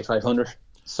rent a Fiat 500.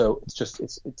 So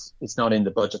it's not in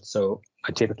the budget. So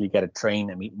I typically get a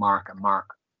train and meet Mark, and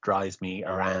Mark drives me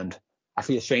around. I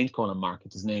feel strange calling him Mark.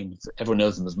 It's his name. Everyone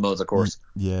knows him as Muzz, of course.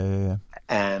 Yeah.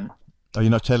 Are you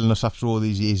not telling us after all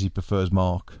these years he prefers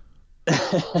Mark?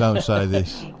 Don't say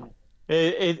this.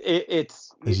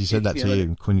 It's. Has he said that to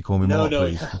you? Can you call me no, Mark,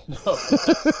 please?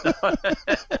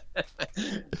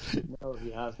 No,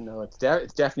 he hasn't. No, it's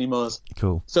definitely Muzz.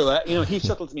 Cool. So he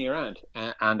shuttles me around,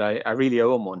 and I really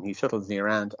owe him one. He shuttles me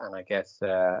around, and I get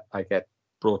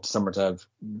brought somewhere to have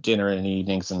dinner in the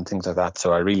evenings and things like that.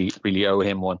 So I really owe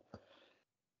him one.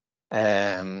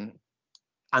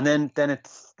 And then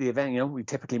it's the event. We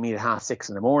typically meet at 6:30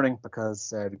 in the morning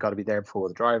because we've got to be there before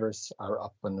the drivers are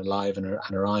up and alive and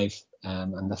arrive.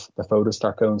 And the photos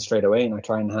start going straight away. And I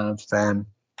try and have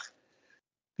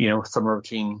somewhere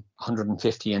between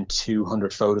 150 and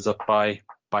 200 photos up by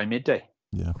midday.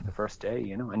 Yeah. The first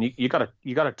day, and you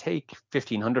gotta take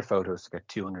 1,500 photos to get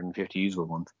 250 usable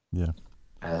ones. Yeah.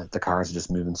 The cars are just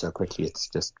moving so quickly.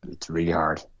 It's really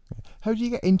hard. How do you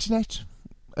get internet?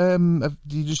 Do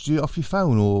you just do it off your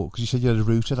phone, or because you said you had a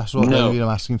router? That's what I'm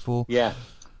asking for. Yeah.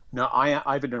 No, I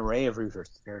have an array of routers.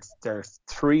 There's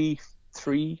three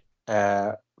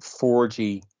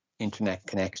 4G internet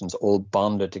connections all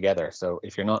bonded together. So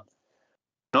if you're not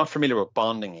familiar with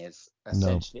bonding is,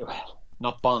 essentially,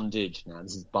 not bondage. Now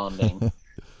this is bonding.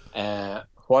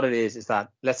 What it is that,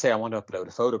 let's say I want to upload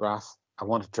a photograph. I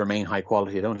want it to remain high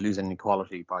quality. I don't lose any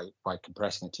quality by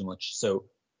compressing it too much. So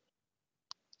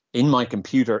in my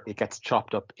computer, it gets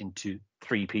chopped up into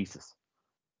 3 pieces,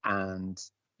 and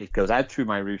it goes out through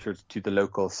my routers to the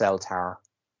local cell tower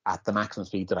at the maximum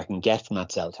speed that I can get from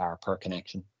that cell tower per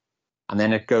connection. And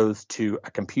then it goes to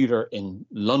a computer in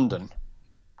London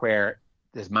where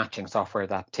there's matching software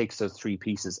that takes those 3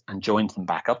 pieces and joins them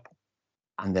back up.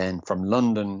 And then from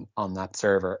London on that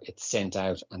server, it's sent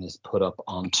out and is put up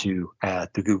onto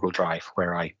the Google Drive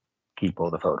where I keep all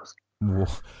the photos. Whoa.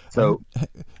 So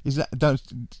is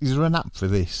there an app for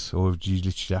this, or do you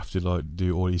literally have to do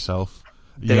it all yourself?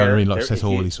 You know what I mean? Set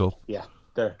all this up. Yeah,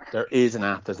 there is an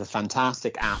app. There's a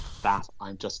fantastic app that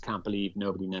I just can't believe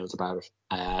nobody knows about it.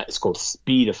 It's called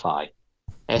Speedify,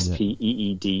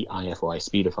 Speedify,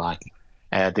 Speedify.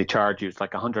 They charge you, it's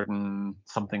like £100 and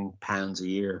something a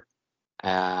year.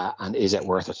 And is it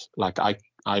worth it? Like I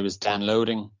was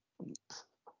downloading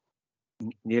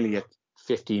nearly at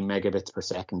 50 megabits per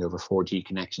second over 4G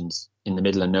connections in the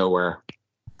middle of nowhere,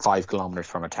 5 kilometers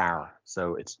from a tower.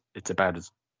 So it's about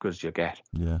as good as you'll get.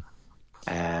 Yeah.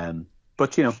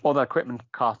 But all that equipment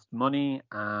costs money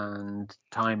and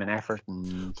time and effort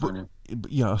and but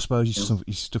I suppose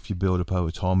it's stuff you build up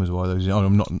over time as well.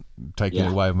 I'm not taking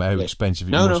away from how expensive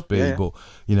it must be, but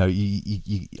you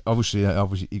obviously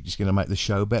it's going to make the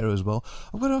show better as well.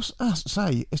 I've got to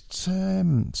say, at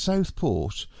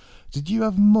Southport, did you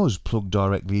have Muzz plugged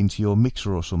directly into your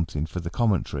mixer or something for the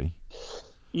commentary?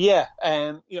 Yeah,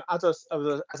 as I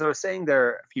was saying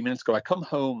there a few minutes ago, I come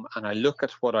home and I look at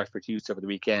what I've produced over the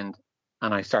weekend,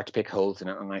 and I start to pick holes in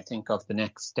it, and I think of the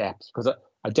next steps, because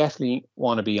I definitely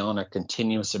want to be on a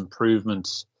continuous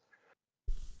improvement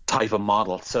type of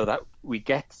model, so that we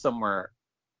get somewhere,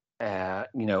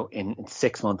 in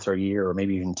 6 months or a year, or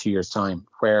maybe even 2 years' time,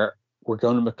 where we're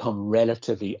going to become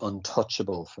relatively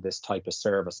untouchable for this type of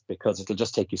service, because it'll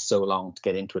just take you so long to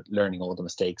get into it, learning all the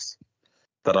mistakes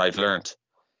that I've learned.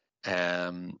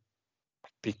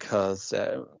 Because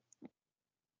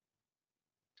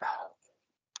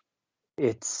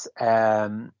it's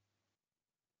sorry,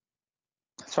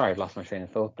 I've lost my train of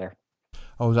thought there.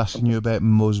 I was asking you about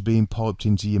Muzz being piped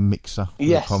into your mixer.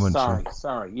 Yes,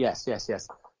 sorry. Yes.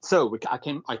 So I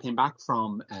came back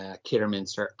from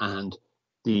Kidderminster, and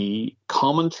the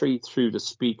commentary through the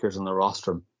speakers in the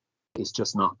rostrum is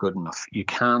just not good enough. You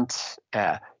can't.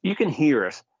 You can hear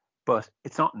it, but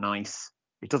it's not nice.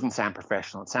 It doesn't sound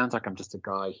professional. It sounds like I'm just a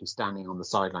guy who's standing on the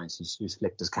sidelines who's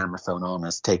flicked his camera phone on and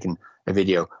has taken a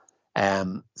video.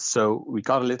 So we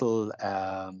got a little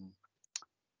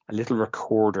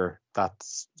recorder that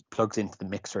plugs into the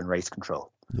mixer and race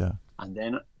control. Yeah. And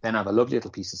then I have a lovely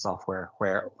little piece of software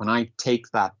where when I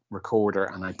take that recorder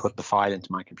and I put the file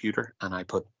into my computer and I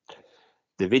put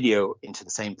the video into the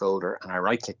same folder and I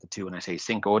right click the two and I say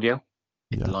sync audio,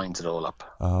 it lines it all up.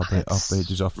 Oh, I bet it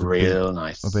does off the real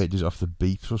nice. I bet it does off the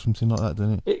beeps or something like that,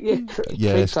 doesn't it? It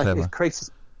creates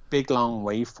this big long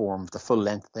waveform of the full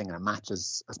length thing, and it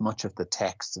matches as much of the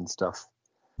text and stuff.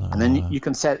 And then you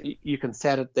can set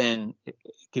it. Then it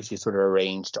gives you sort of a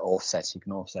range to offset. So you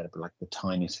can offset it by like the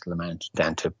tiniest little amount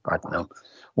down to, I don't know,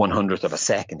 1/100th of a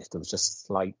second if there was just a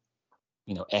slight,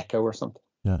 echo or something.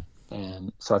 Yeah.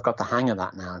 So I've got the hang of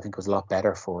that now. I think it was a lot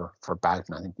better for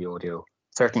Bowden. I think the audio,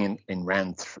 certainly in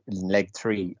leg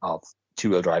 3 of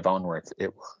 2-wheel drive onwards,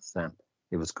 it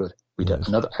was good. We did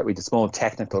a small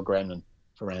technical gremlin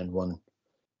for round 1,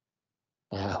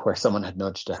 where someone had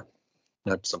nudged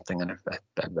something and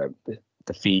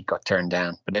the feed got turned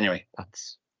down. But anyway,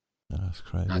 Oh, that's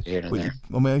crazy. Not here and there.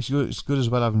 I mean, it's good as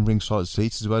well having ringside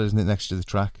seats as well, isn't it? Next to the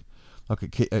track, like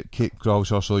at Kit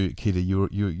Groves, I saw you at Kiddy. You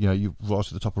right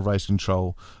at the top of race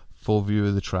control, full view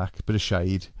of the track, bit of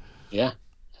shade. Yeah.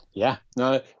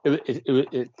 No,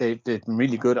 they've been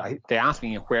really good. They asked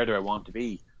me where do I want to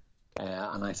be,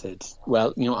 and I said,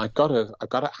 well, I've got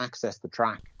to access the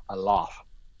track a lot,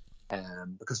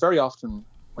 because very often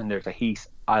when there's a heat,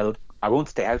 I won't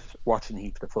stay out watching the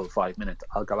heat for the full 5 minutes.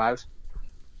 I'll go out,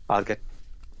 I'll get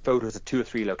photos at 2 or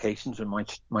 3 locations. It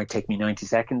might take me 90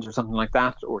 seconds or something like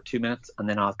that, or 2 minutes, and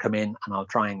then I'll come in and I'll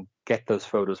try and get those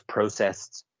photos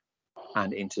processed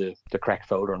and into the correct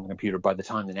folder on the computer by the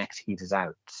time the next heat is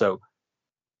out. So,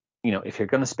 if you're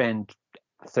going to spend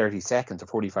 30 seconds or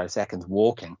 45 seconds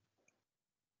walking,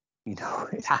 it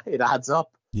adds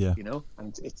up. Yeah.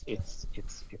 And it's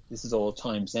this is all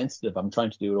time sensitive. I'm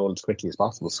trying to do it all as quickly as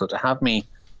possible. So to have me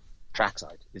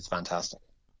trackside is fantastic.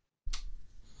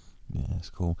 Yeah, it's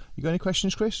cool. You got any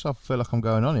questions, Chris? I feel like I'm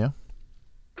going on here.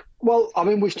 Well, I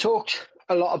mean, we've talked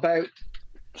a lot about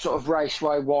sort of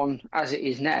Racewayone as it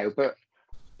is now, but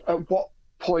at what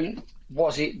point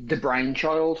was it the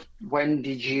brainchild? When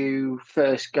did you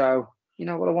first go, you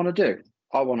know what I want to do?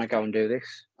 I want to go and do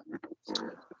this.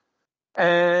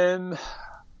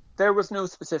 There was no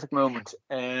specific moment.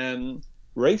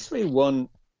 Racewayone,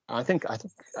 I think,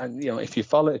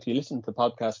 if you listen to the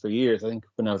podcast for years, I think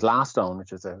when I was last on,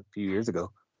 which was a few years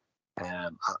ago,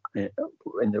 with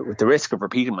the risk of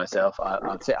repeating myself,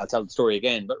 I'll tell the story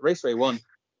again. But Racewayone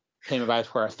came about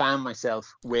where I found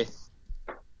myself with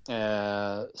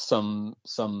some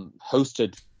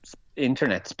hosted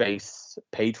internet space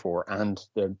paid for, and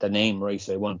the name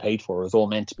Racewayone paid for was all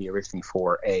meant to be originally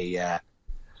for a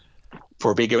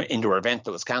big indoor event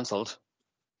that was cancelled,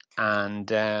 and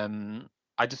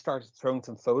I just started throwing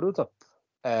some photos up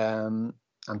and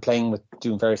playing with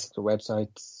doing various other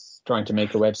websites, trying to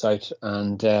make a website,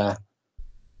 and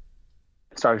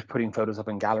started putting photos up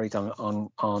in galleries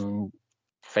on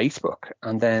Facebook,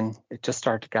 and then it just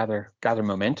started to gather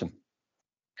momentum.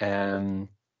 And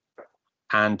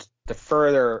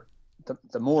the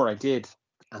more I did,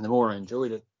 and the more I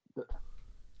enjoyed it,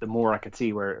 the more I could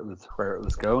see where it was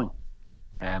going.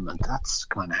 And that's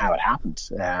kind of how it happened.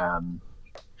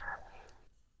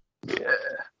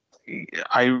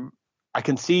 I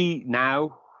can see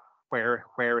now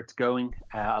where it's going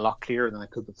a lot clearer than I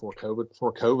could before COVID.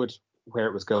 Before COVID, where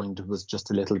it was going was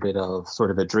just a little bit of sort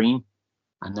of a dream,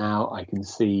 and now I can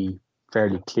see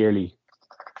fairly clearly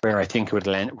where I think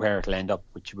it'll end up,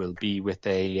 which will be with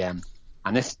a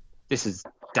and this is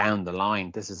down the line.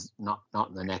 This is not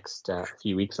in the next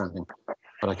few weeks or anything,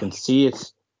 but I can see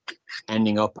it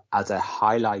ending up as a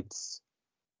highlights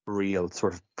reel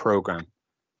sort of program,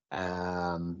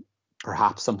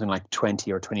 perhaps something like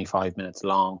 20 or 25 minutes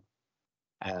long,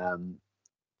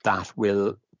 that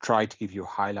will try to give you a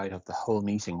highlight of the whole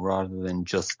meeting rather than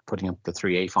just putting up the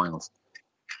 3A finals.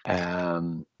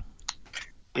 That's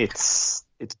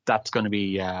going to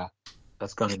be a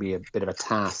bit of a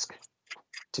task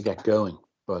to get going,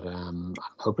 but I'm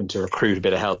hoping to recruit a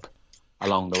bit of help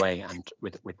along the way, and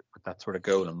with that sort of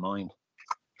goal in mind.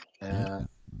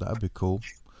 That'd be cool.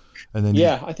 And then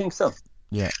I think so.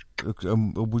 Yeah, would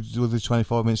the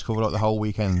 25 minutes cover like the whole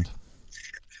weekend?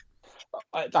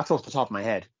 That's off the top of my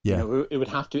head. Yeah, it would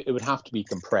have to be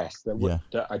compressed. I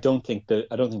don't think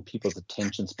people's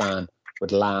attention span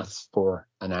would last for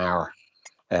an hour,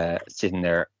 sitting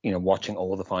there, watching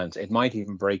all the finals. It might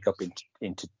even break up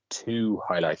into 2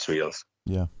 highlights reels.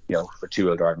 Yeah, for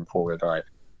 2-wheel drive and 4-wheel drive.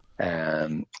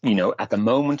 At the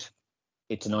moment,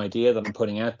 it's an idea that I'm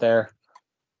putting out there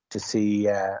to see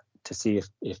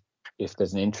if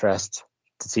there's an interest,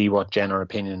 to see what general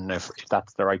opinion, and if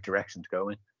that's the right direction to go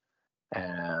in.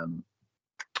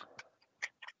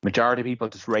 Majority of people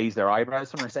just raise their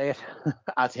eyebrows when I say it,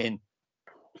 as in,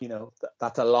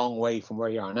 that's a long way from where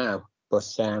you are now. But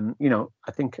I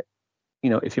think,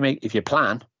 if you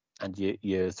plan and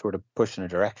you sort of push in a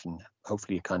direction,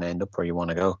 hopefully you kind of end up where you want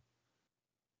to go.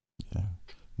 Yeah,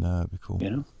 no, it'd be cool.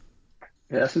 Yeah,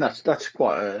 I think that's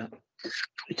quite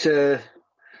it's a, I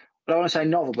don't want to say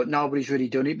novel, but nobody's really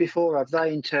done it before, have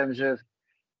they? In terms of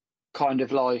kind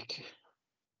of like,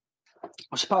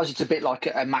 I suppose it's a bit like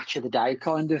a match of the day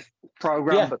kind of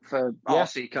program, but for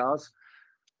RC cars.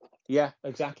 Yeah,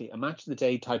 exactly. A match of the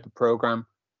day type of program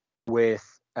with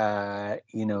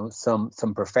some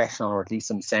professional, or at least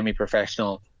some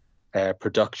semi-professional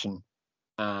production,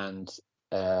 and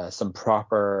some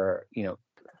proper,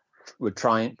 would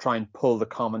try and pull the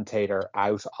commentator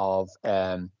out of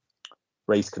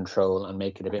race control and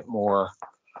make it a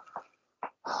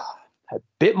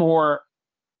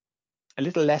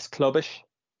little less clubbish,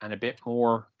 and a bit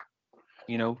more,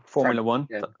 Formula One.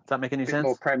 Yeah. Does that make any A bit sense?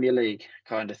 more Premier League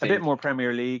kind of A thing. bit more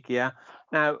Premier League, yeah.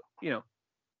 Now,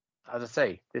 as I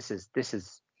say, this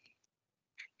is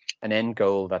an end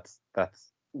goal that's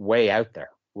way out there.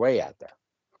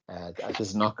 This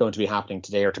is not going to be happening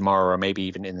today or tomorrow, or maybe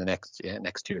even in the next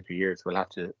 2 or 3 years. We'll have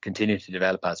to continue to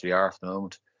develop as we are for the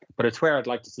moment. But it's where I'd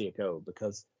like to see it go,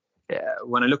 because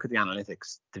when I look at the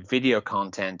analytics, the video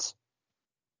content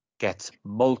gets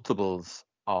multiples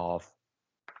of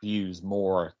views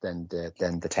more than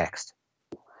the text.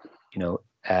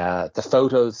 The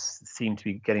photos seem to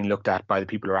be getting looked at by the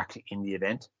people who are actually in the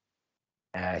event.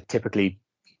 Typically,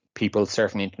 people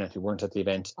surfing the internet who weren't at the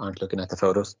event aren't looking at the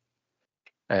photos.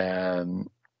 The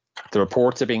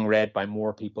reports are being read by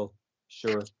more people,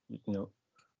 sure,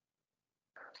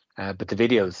 but the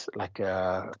videos, like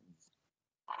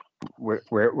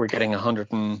we're getting a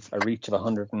reach of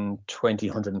 120,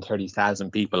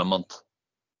 130,000 people a month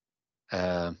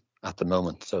at the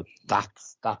moment. So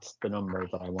that's the number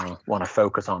that I want to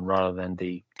focus on, rather than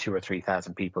the 2,000 or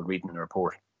 3,000 people reading the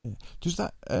report. Yeah. Does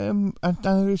that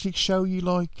analytics show you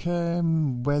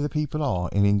where the people are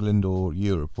in England or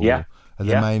Europe? Or Yeah. Is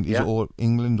it all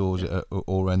England, or is it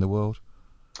all around the world?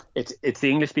 It's the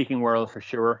English speaking world for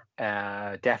sure.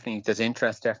 Definitely, there's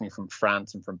interest definitely from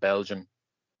France and from Belgium.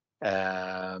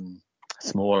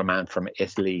 Small amount from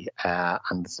Italy,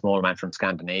 and a small amount from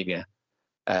Scandinavia.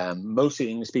 Mostly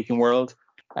the English speaking world.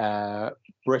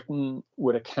 Britain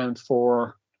would account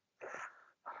for,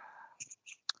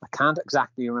 I can't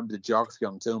exactly remember the geography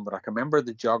on its own, but I can remember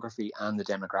the geography and the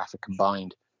demographic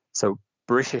combined. So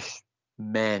British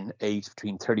men aged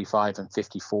between 35 and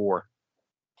 54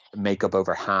 make up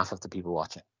over half of the people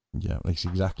watching. Yeah, it's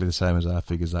exactly the same as our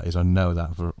figures. That is, I know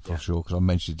that for sure, because I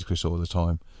mention it to Chris all the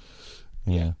time.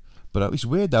 Yeah. But it's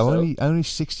weird though. Only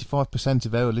 65%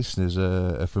 of our listeners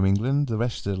are from England. The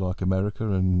rest are like America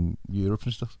and Europe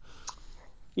and stuff.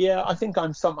 Yeah, I think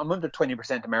I'm under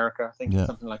 20% America. I think it's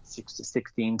something like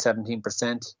 16,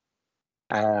 17%.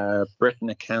 Britain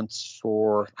accounts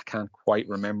for, I can't quite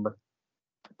remember,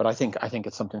 but I think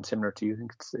it's something similar to you. I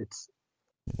think it's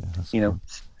cool.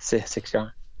 6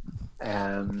 yards.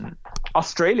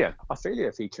 Australia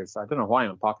features. I don't know why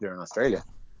I'm popular in Australia.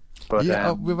 But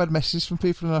we've had messages from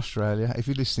people in Australia. If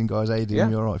you're listening, guys, how you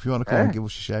doing? You're all right. If you want to come and give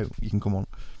us a shout, you can come on.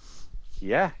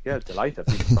 Yeah, delighted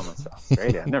people from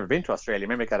Australia. I've never been to Australia.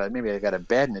 Maybe I got a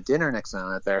bed and a dinner next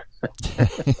time out there.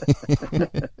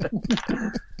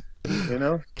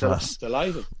 Class.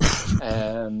 Delighted.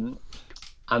 And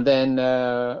then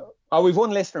we've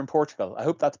one listener in Portugal. I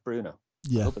hope that's Bruno.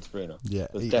 Yeah. I hope it's Bruno. Yeah.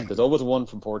 There's always one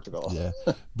from Portugal. Yeah.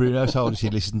 Bruno told us he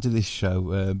listened to this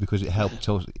show because it helped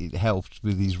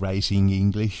with his racing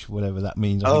English, whatever that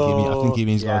means. I think he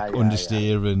means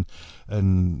understeer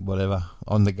and whatever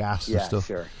on the gas and stuff.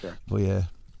 Sure. But yeah.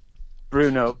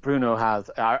 Bruno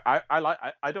has.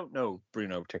 I don't know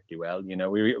Bruno particularly well.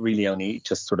 We really only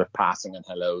just sort of passing and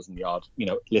hellos and the odd,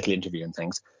 little interview and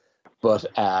things. But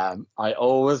I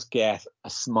always get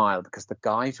a smile because the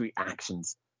guy's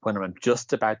reactions when I'm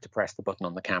just about to press the button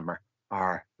on the camera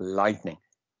are lightning.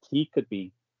 He could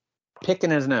be picking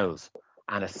his nose,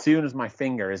 and as soon as my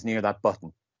finger is near that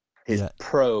button, his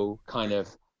pro kind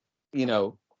of,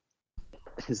 his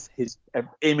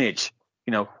image,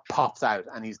 pops out,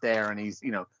 and he's there, and he's,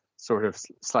 sort of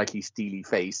slightly steely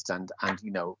faced and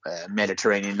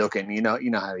Mediterranean looking. You know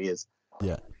how he is.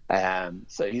 Yeah.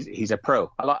 So he's a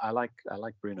pro. I like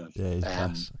Bruno. Yeah, he's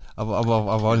class. I've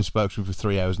only spoken to him for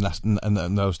 3 hours,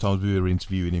 and those times we were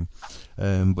interviewing him.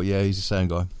 But yeah, he's the same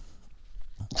guy.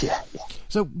 Yeah.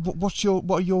 So what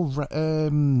are your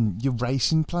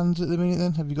racing plans at the minute?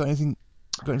 Then have you got anything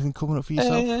coming up for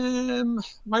yourself?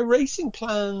 My racing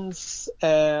plans.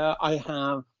 I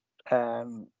have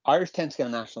Irish 10-scale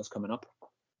nationals coming up.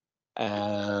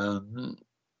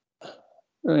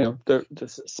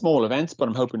 There's small events, but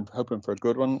I'm hoping for a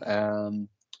good one.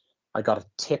 I got a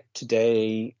tip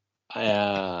today.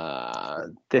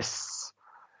 This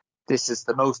is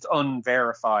the most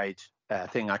unverified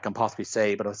thing I can possibly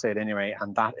say, but I'll say it anyway.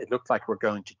 And that it looks like we're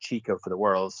going to Chico for the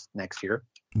Worlds next year.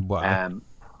 Wow.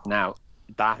 Now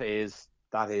that is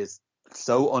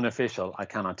so unofficial. I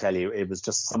cannot tell you. It was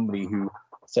just somebody who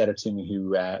said it to me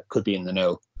who could be in the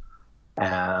know.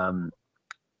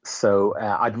 So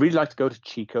I'd really like to go to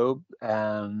Chico.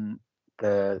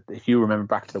 If you remember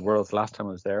back to the Worlds last time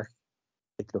I was there,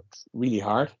 it looked really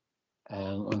hard,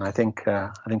 and I think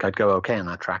I'd go okay on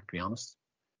that track, to be honest.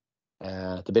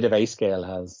 The bit of A scale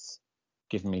has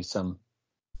given me some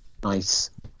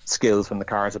nice skills when the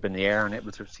car's up in the air, and it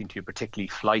would seem to be a particularly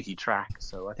flighty track.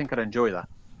 So I think I'd enjoy that.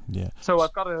 Yeah. So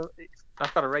I've got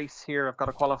I've got a race here. I've got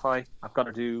to qualify.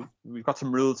 We've got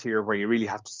some rules here where you really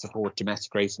have to support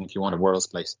domestic racing if you want a world's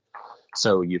place.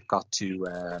 So you've got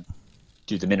to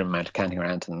do the minimum amount of canting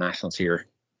around to the nationals here.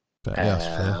 But, yeah, that's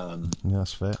fair. Yeah,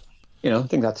 that's fair. I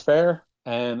think that's fair.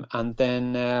 And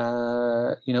then,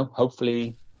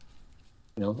 hopefully,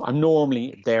 I'm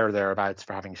normally thereabouts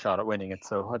for having a shot at winning it.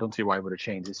 So I don't see why it would have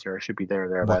changed this year. I should be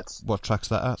thereabouts. What track's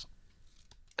that at?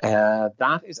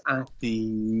 That is at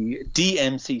the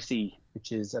DMCC,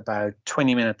 which is about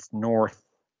 20 minutes north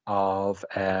of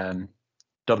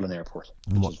Dublin Airport,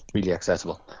 which is really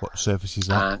accessible. What surface is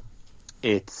that? And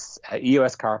it's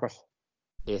EOS carpet.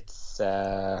 It's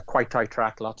quite tight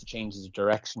track, lots of changes of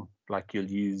direction. Like you'll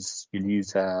use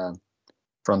a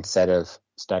front set of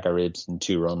stagger ribs and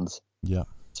 2 runs. Yeah.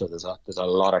 So there's a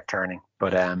lot of turning,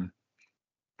 but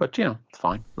it's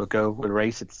fine. We'll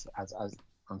race. It's as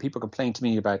when people complain to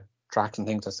me about tracks and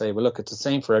things, I say, well, look, it's the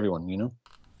same for everyone.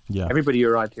 Yeah. Everybody who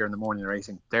arrived here in the morning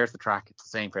racing, there's the track. It's the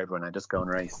same for everyone. I just go and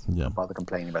race. Yeah. Don't bother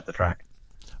complaining about the track.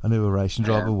 I knew a racing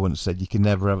driver once said you're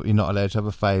not allowed to have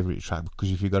a favourite track,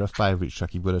 because if you've got a favourite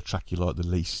track, you've got a track you like the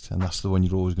least, and that's the one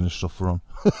you're always going to suffer on.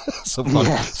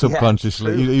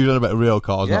 Subconsciously. You don't know about real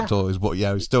cars, not toys, but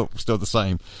it's still the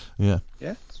same. Yeah.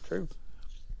 Yeah, it's true.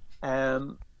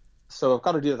 So I've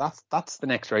got to do that. That's the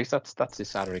next race. That's this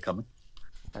Saturday coming.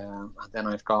 And then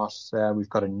we've got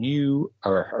a new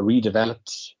or a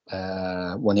redeveloped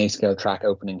 1A scale track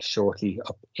opening shortly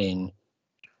up in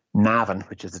Navan,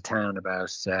 which is a town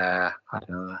about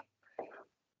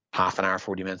half an hour,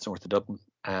 40 minutes north of Dublin,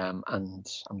 and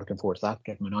I'm looking forward to that,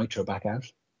 getting my nitro back out.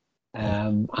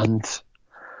 And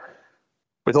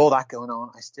with all that going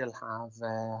on, I still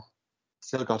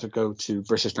got to go to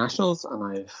British Nationals,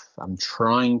 and I'm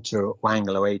trying to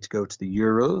wangle away to go to the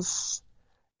Euros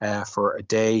for a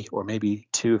day or maybe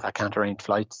 2 if I can't arrange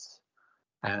flights.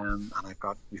 And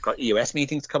we've got EOS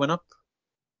meetings coming up.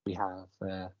 We have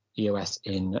EOS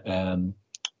in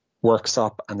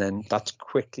Worksop, and then that's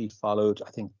quickly followed. I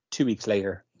think 2 weeks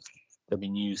later there'll be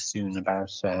news soon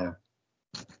about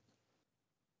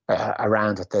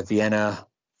around at the Vienna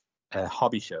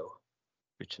hobby show,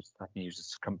 which is that news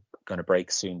is going to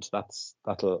break soon. So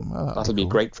that'll be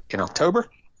great in October.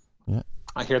 Yeah,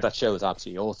 I hear that show is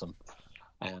absolutely awesome,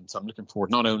 so I'm looking forward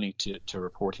not only to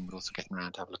reporting but also getting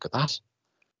around to have a look at that.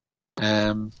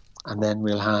 And then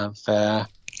we'll have.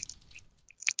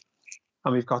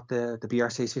 And we've got the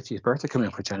BRC's 50th birthday coming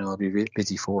up, which I know I'll be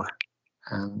busy for.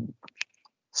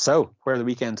 So where are the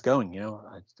weekends going?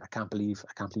 I can't believe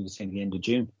it's in the end of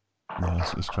June. Yeah,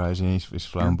 it's crazy. It's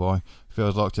flown by.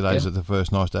 Feels like today's the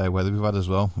first nice day of weather we've had as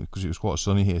well, because it was quite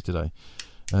sunny here today.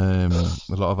 A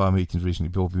lot of our meetings recently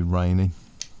have all been raining,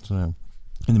 so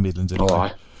in the Midlands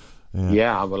anyway.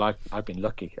 Well, I've been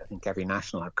lucky. I think every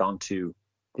national I've gone to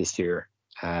this year.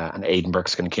 And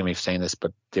Edinburgh's going to kill me for saying this,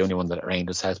 but the only one that it rained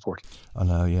was Southport. I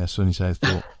know, yeah, sunny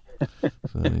Southport.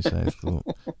 Sunny Southport.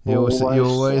 He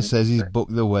always says he's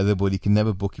booked the weather, but he can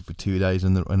never book it for 2 days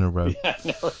in a row.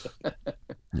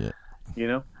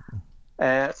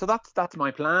 Yeah. So that's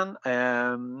my plan.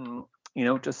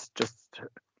 Just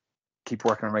keep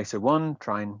working on Racewayone,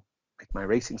 try and make my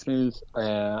racing smooth.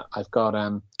 I've got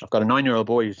a 9-year-old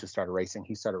boy who's just started racing.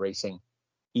 He started racing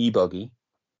e-buggy.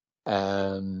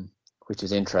 Which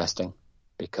is interesting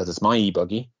because it's my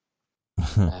e-buggy,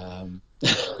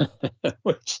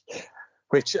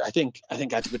 which I think I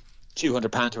had to put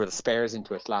 £200 worth of spares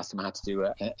into it last time I had to do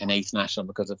an 8th national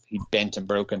because he'd bent and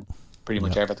broken pretty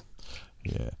much everything.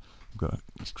 Yeah,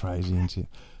 it's crazy, isn't it?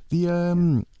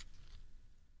 The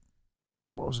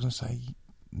what was I going to say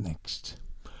next?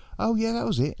 Oh yeah, that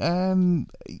was it.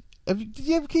 Did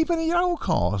you ever keep any of your old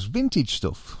cars, vintage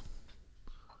stuff?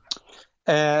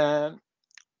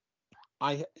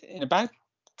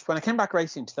 When I came back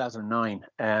racing in 2009,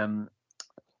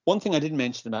 one thing I didn't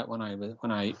mention about when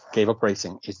I gave up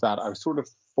racing is that I was sort of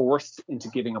forced into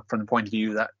giving up from the point of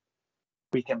view that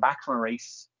we came back from a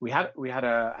race. We had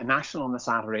a national on the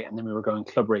Saturday, and then we were going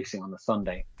club racing on the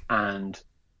Sunday, and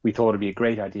we thought it'd be a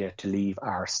great idea to leave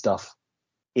our stuff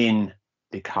in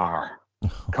the car,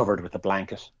 covered with a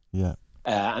blanket. Yeah.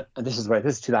 And this is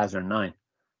 2009,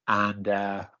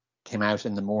 and came out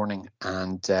in the morning,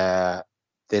 and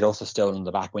they'd also stolen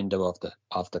the back window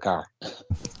of the car.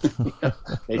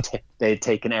 They'd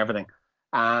taken everything,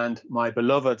 and my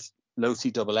beloved low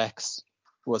CXX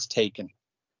was taken.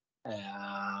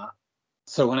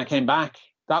 So when I came back,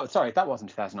 that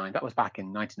wasn't 2009. That was back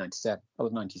in 1997. That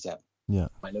was 97. Yeah,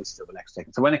 my low CXX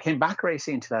taken. So when I came back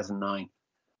racing in 2009,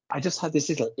 I just had this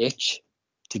little itch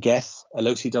to get a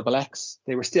low CXX.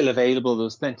 They were still available. There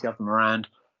was plenty of them around.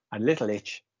 A little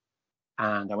itch.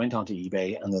 And I went onto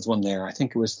eBay, and there's one there. I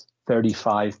think it was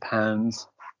 £35,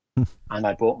 and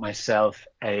I bought myself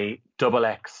a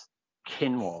XX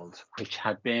Kinwald, which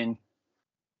had been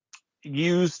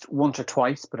used once or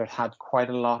twice, but it had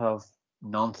quite a lot of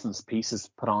nonsense pieces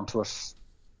put onto it,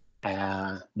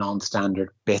 non-standard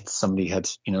bits. Somebody had,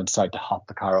 decided to hop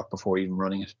the car up before even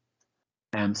running it.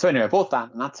 So anyway, I bought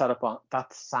that, and that sat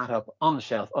up on the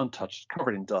shelf, untouched,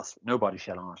 covered in dust, no body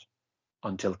shell on it,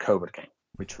 until COVID came,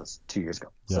 which was 2 years ago.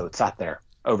 Yeah. So it sat there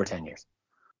over 10 years.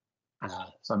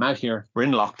 So I'm out here, we're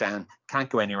in lockdown, can't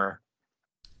go anywhere.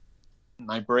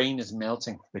 My brain is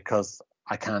melting because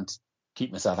I can't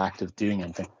keep myself active doing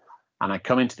anything. And I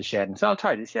come into the shed and say, I'll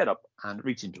try this shed up, and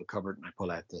reach into a cupboard and I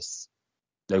pull out this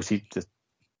Losi, this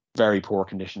very poor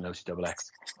condition Losi XX.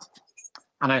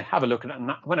 And I have a look at it,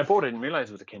 and when I bought it, I didn't realise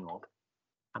it was a Kinwald.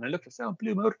 And I looked and said, oh,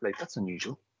 blue motor plate, that's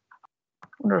unusual. I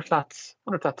wonder if that's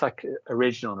like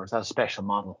original, or is that a special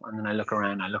model? And then I look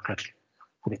around, I look at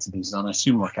the bits and pieces on, I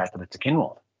soon work out that it's a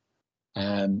Kinwald.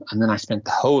 And then I spent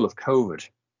the whole of COVID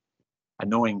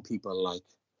annoying people like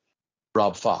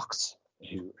Rob Fox,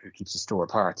 who keeps the store of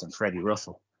parts, and Freddie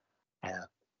Russell,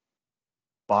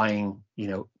 buying,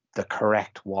 the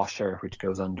correct washer which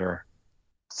goes under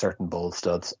certain bowl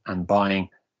studs, and buying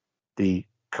the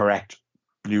correct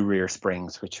blue rear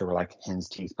springs, which are like hen's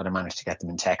teeth, but I managed to get them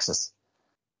in Texas,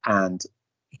 and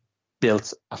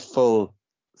built a full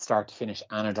start to finish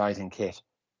anodizing kit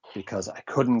because I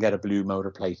couldn't get a blue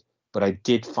motor plate, but I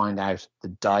did find out the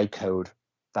die code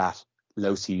that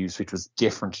Losi used, which was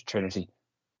different to Trinity,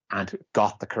 and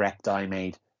got the correct die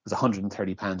made. It was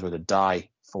 £130 worth of die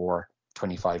for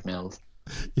 25 mils.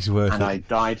 It's worth it. I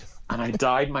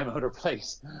dyed my motor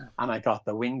plate, and I got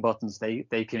the wing buttons. They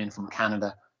came in from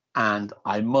Canada, and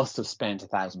I must have spent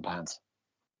 £1,000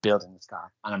 building this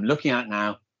car. And I'm looking at it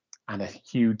now, and a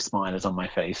huge smile is on my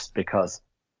face because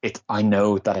I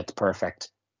know that it's perfect,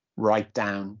 right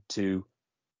down to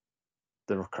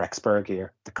the correct spur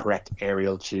gear, the correct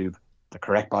aerial tube, the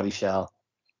correct body shell.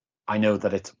 I know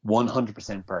that it's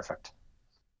 100% perfect,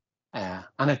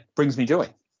 and it brings me joy.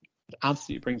 It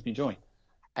absolutely brings me joy.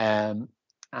 And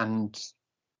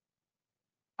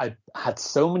I had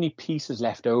so many pieces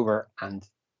left over, and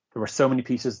there were so many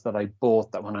pieces that I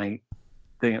bought that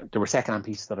there were secondhand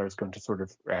pieces that I was going to sort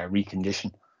of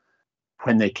recondition.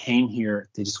 When they came here,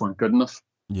 they just weren't good enough.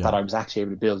 Yeah. That I was actually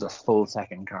able to build a full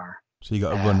second car. So you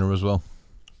got a runner as well?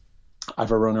 I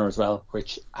have a runner as well,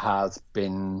 which it's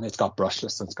got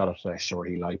brushless, and it's got a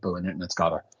shorty lipo in it, and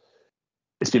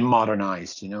it's been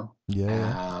modernized,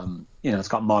 Yeah. It's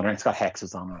got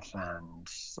hexes on it and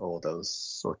all those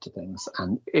sorts of things,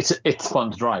 and it's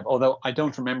fun to drive. Although I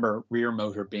don't remember rear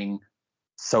motor being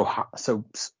so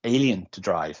alien to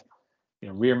drive.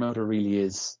 Rear motor really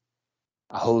is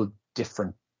a whole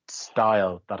different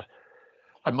style that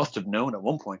I must have known at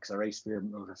one point because I raced rear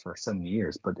motor for so many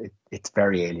years, but it's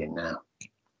very alien now.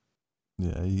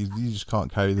 Yeah, you just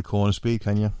can't carry the corner speed,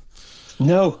 can you?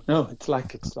 No, it's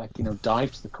like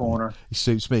dive to the corner. It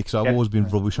suits me because I've always been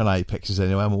rubbish on apexes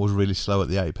anyway. I'm always really slow at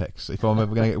the apex. If I'm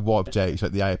ever going to get wiped out, it's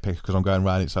at the apex because I'm going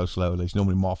around it so slowly. It's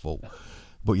normally my fault.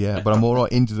 But I'm all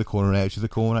right into the corner and out of the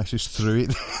corner. It's just through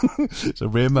it. So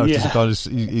rear motor kind of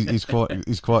is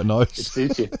quite nice. It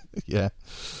suits you. Yeah.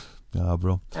 Oh,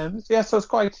 bro. So it's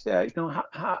quite I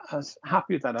was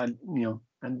happy with that.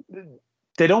 And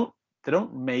they don't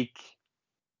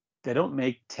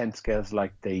make 10 scales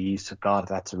like they used to. God,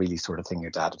 that's a really sort of thing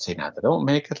your dad would say now. They don't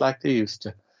make it like they used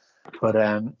to. But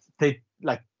they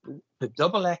like the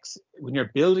double X, when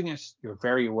you're building it, you're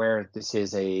very aware this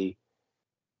is a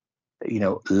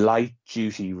light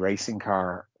duty racing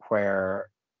car where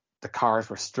the cars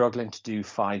were struggling to do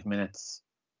 5 minutes.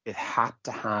 It had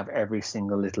to have every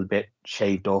single little bit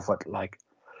shaved off it, like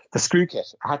the screw kit.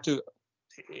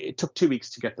 It took 2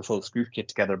 weeks to get the full screw kit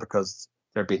together because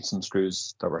there had been some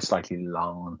screws that were slightly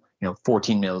long,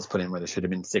 14 mils put in where there should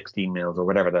have been 16 mils or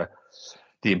whatever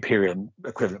the imperial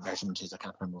equivalent measurement is. I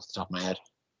can't remember off the top of my head.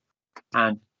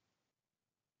 And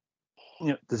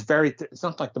it's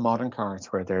not like the modern cars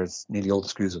where there's nearly all the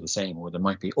screws are the same, or there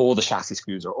might be all the chassis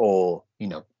screws are all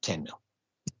 10 mil.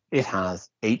 It has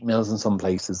 8 mils in some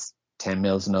places, 10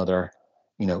 mils in other,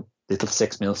 little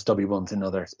 6 mil stubby ones in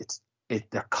others.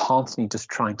 They're constantly just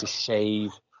trying to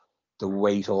shave the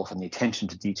weight off, and the attention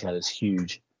to detail is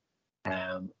huge.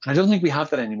 I don't think we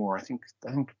have that anymore. I think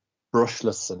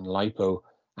brushless and lipo,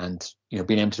 and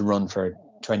being able to run for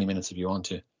 20 minutes if you want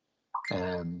to,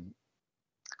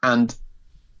 and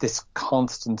this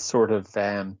constant sort of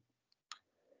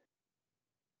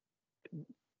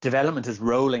development is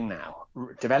rolling now.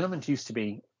 Development used to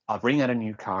be, I'll bring out a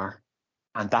new car,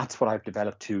 and that's what I've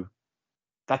developed to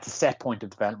that's a set point of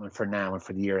development for now and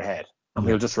for the year ahead, and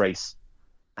Yeah. we'll just race.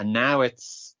 And now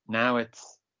it's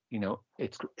you know,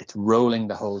 it's rolling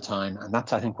the whole time, and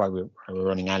that's, I think, why we're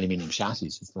running aluminium chassis.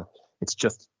 It's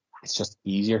just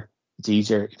easier. It's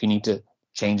easier if you need to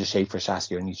change the shape for a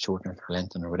chassis or you need to shorten it or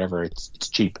lengthen or whatever. It's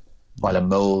cheap, while a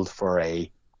mold for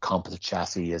a composite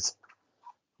chassis is,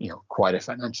 you know, quite a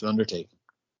financial undertaking.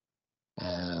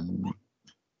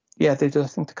 Yeah, I think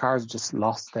the cars just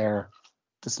lost their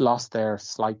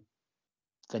slight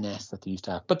finesse that they used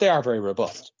to have, but they are very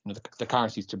robust. You know, the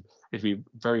cars used to be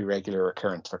very regular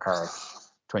occurrence for cars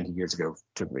 20 years ago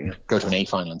to, you know, go to an A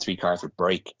final and 3 cars would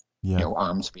break. Yeah. You know,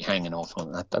 arms would be hanging off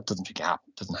one. That doesn't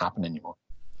happen anymore.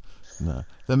 No,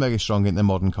 they're mega strong in their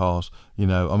modern cars. You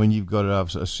know, I mean, you've got to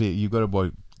have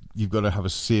a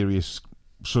serious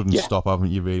sudden stop,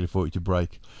 haven't you, really, for it to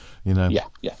break? You know. Yeah.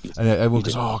 And everyone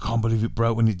goes, "Oh, I can't believe it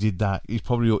broke when it did that." It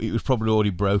was probably already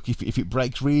broke. If it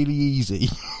breaks really easy,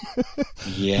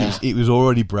 yeah, it was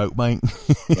already broke, mate.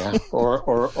 Yeah,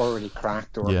 or already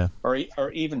cracked, or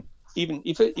even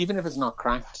if it's not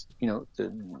cracked, you know,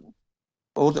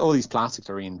 all these plastics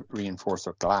are reinforced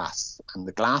with glass, and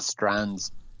the glass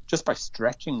strands, just by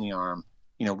stretching the arm,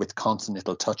 you know, with constant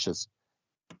little touches,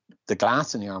 the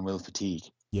glass in the arm will fatigue.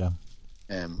 Yeah.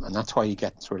 And that's why you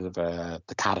get sort of the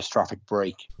catastrophic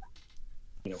break.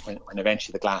 You know, when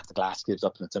eventually the glass gives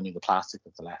up and it's only the plastic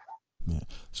that's left. Yeah.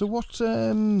 So what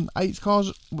 8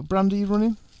 cars, what brand are you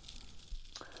running?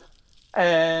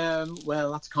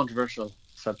 Well, that's a controversial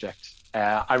subject.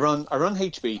 I run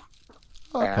HB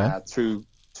through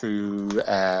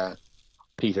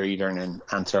Peter Edern and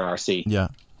Answer RC. Yeah.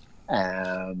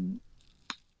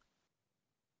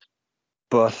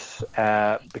 But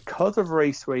because of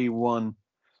Racewayone,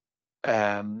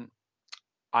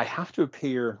 I have to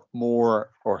appear more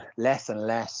or less and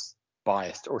less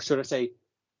biased, or should I say,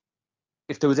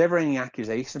 if there was ever any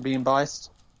accusation of being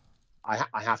biased,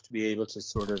 I have to be able to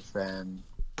sort of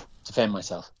defend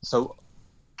myself. So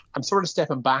I'm sort of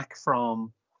stepping back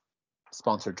from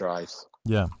sponsored drives.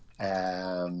 Yeah.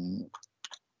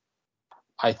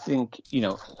 I think, you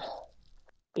know,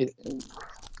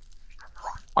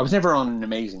 I was never on an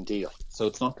amazing deal, so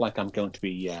it's not like I'm going to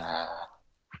be, you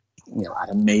know, at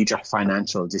a major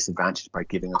financial disadvantage by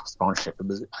giving up sponsorship.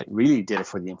 I really did it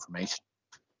for the information,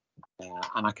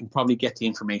 and I can probably get the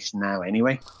information now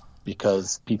anyway,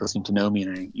 because people seem to know me,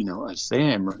 and I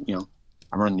say, I'm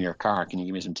running your car. Can you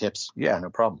give me some tips? Yeah, no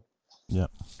problem. Yeah.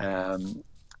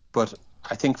 But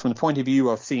I think from the point of view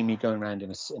of seeing me going around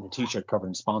in a t-shirt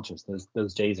covering sponsors,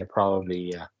 those days are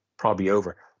probably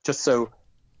over. Just so,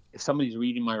 if somebody's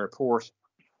reading my report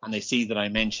and they see that I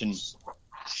mention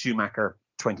Schumacher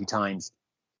 20 times,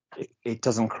 it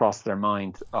doesn't cross their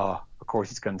mind. Oh, of course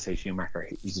he's going to say Schumacher.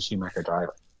 He's a Schumacher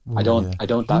driver. Well, I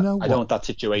don't want that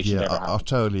situation ever happen. I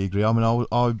totally agree. I mean,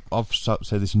 I've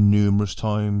said this numerous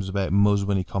times about Muzz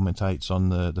when he commentates on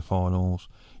the finals.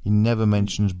 He never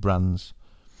mentions brands.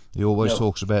 He always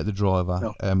talks about the driver.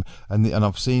 No. And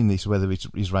I've seen this, whether he's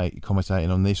commentating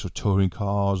on this or touring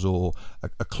cars or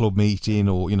a club meeting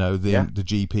or, you know, the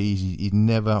GPs. He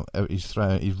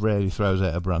rarely throws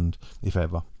out a brand, if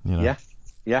ever. You know.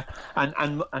 Yeah.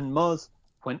 And Muzz,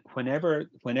 whenever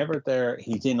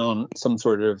he's in on some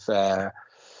sort of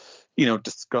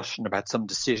discussion about some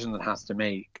decision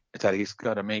that he's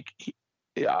got to make,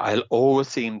 I'll always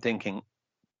see him thinking,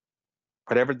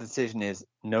 whatever the decision is,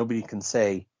 nobody can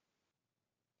say,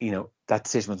 you know, that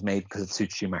decision was made because it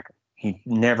suits Schumacher. He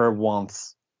never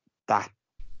wants that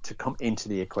to come into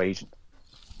the equation,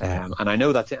 and I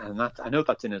know that's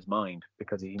in his mind,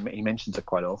 because he mentions it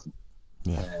quite often.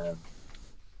 Yeah.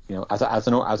 You know, as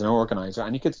an organizer,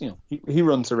 and he could, you know, he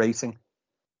runs the racing.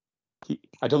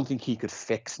 I don't think he could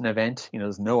fix an event. You know,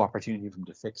 there's no opportunity for him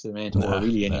to fix an event, or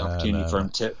really any opportunity for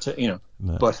him to you know.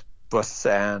 No. But as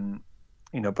an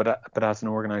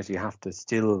organizer, you have to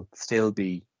still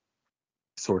be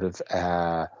sort of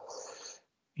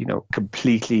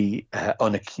completely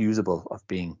unaccusable of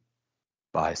being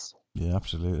biased. Yeah,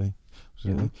 absolutely.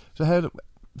 Yeah.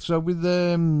 So with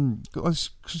say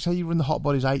you run the Hot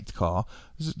Bodies 8th car,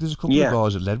 there's a couple of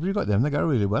guys at Ledbury got them. They go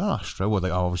really well on Astro. Well,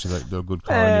 they're a good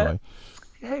car anyway.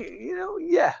 Hey, you know,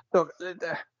 yeah. Look,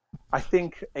 I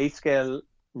think A-Scale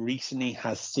recently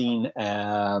has seen.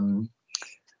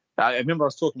 I remember I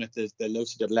was talking about the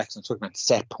Lotus Double X, and I was talking about the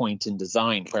set point in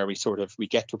design, where we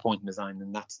get to a point in design,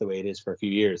 and that's the way it is for a few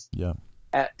years. Yeah.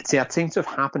 See, that seems to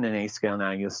have happened in A-Scale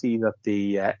now. You'll see that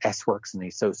the S-Works and the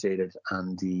Associated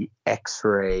and the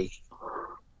X-Ray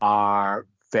are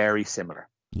very similar.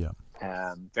 Yeah.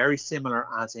 Very similar,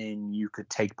 as in you could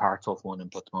take parts off one and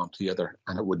put them onto the other,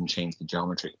 and it wouldn't change the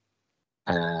geometry.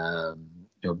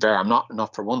 there, I'm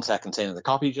not for one second saying they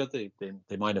copy each other.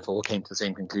 They might have all came to the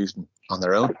same conclusion on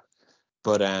their own,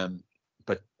 but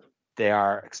they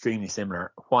are extremely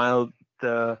similar. While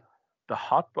the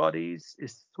hot bodies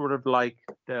is sort of like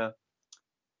the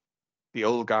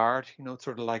old guard,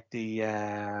 sort of like it's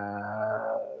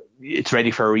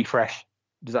ready for a refresh.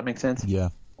 Does that make sense? Yeah.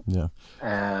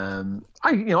 I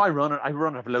run it.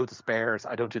 Have loads of spares.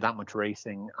 I don't do that much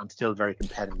racing. I'm still very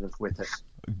competitive with it.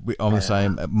 I'm the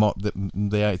same.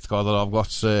 The eighth car that I've got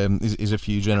is a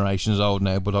few generations old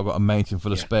now, but I've got a mountain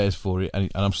full of spares for it, and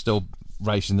I'm still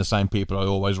racing the same people I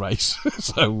always race.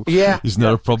 So it's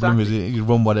not a problem, exactly. Is it? You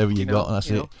run whatever you got, and that's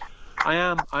it. I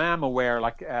am aware.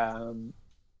 Like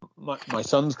my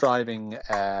son's driving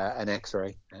an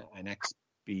X-Ray, an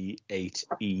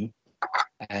XB8E.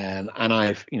 And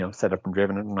I've set up and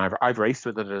driven it, and I've raced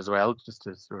with it as well, just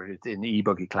as it's in the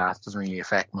e-buggy class. Doesn't really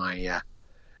affect my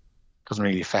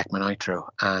nitro,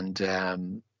 and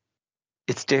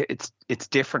it's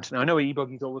different. Now I know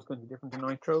e-buggy is always going to be different to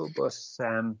nitro, but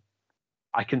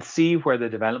I can see where the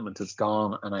development has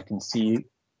gone, and I can see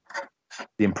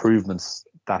the improvements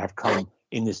that have come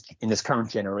in this current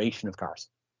generation of cars.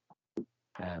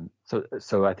 So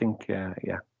I think I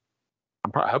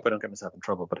hope I don't get myself in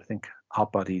trouble, but I think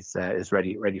Hot Bodies is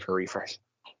ready for a refresh.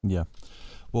 Yeah.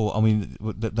 Well, I mean,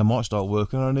 they might start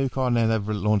working on a new car now. They've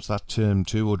launched that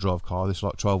two-wheel drive car. It's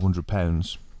like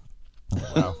 £1,200.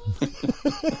 Wow.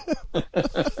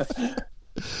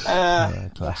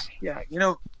 Class. Yeah,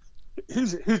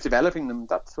 who's developing them?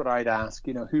 That's what I'd ask.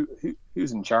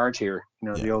 Who's in charge here?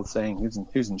 The old saying,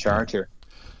 who's in charge here?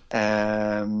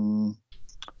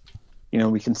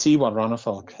 We can see what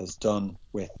Ronafalk has done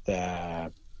with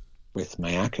Mayako,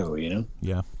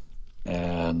 Yeah.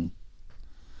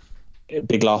 A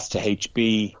big loss to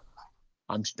HB.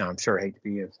 I'm sure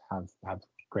HB have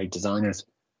great designers,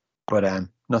 but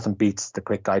nothing beats the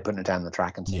quick guy putting it down the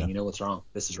track and saying, what's wrong?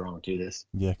 This is wrong. Do this.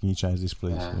 Yeah, can you change this,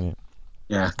 please? Can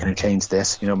you change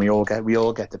this? We all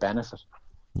get the benefit.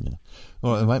 Yeah.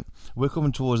 All right, then, mate. We're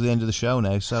coming towards the end of the show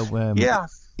now, so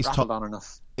it's rattled on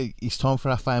enough. It's time for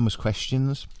our famous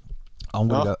questions. I'm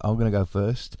gonna go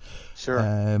first. Sure.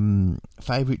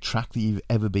 Favourite track that you've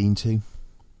ever been to?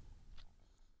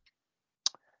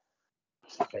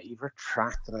 Favourite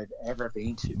track that I've ever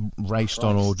been to? Raced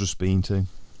on or just been to?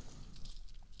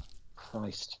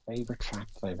 Christ, favourite track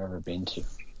that I've ever been to?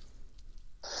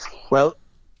 Well,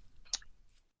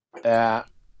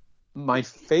 my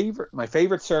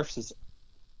favourite surfaces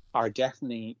are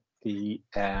definitely the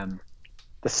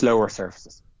slower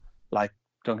surfaces, like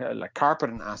carpet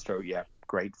and Astro. Yeah,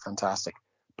 great, fantastic.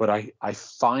 But I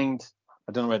find,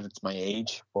 I don't know whether it's my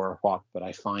age or what, but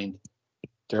I find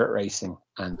dirt racing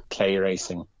and clay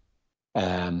racing,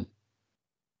 it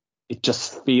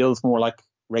just feels more like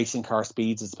racing car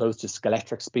speeds as opposed to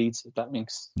Skeletric speeds, if that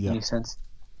makes any sense.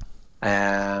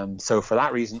 So for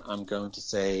that reason, I'm going to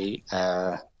say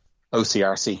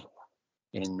OCRC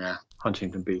in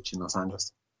Huntington Beach in Los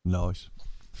Angeles. Nice.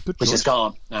 Good Which choice. is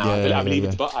gone now. Yeah, I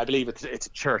believe it's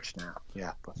a church now.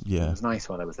 Yeah, but it was nice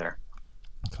while I was there.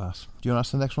 Class. Do you want to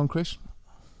ask the next one, Chris?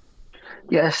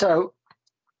 Yeah. So,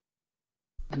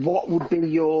 what would be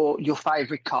your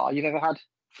favourite car you've ever had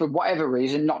for whatever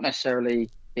reason? Not necessarily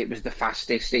it was the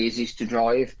fastest, easiest to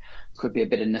drive. Could be a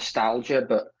bit of nostalgia,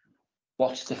 but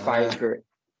what's the favourite?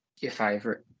 Your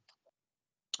favourite?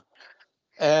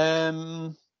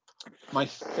 My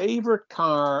favourite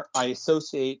car I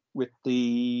associate with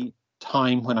the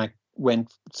time when I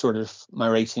went, my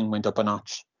racing went up a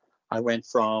notch. I went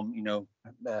from,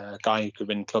 a guy who could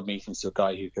win club meetings to a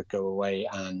guy who could go away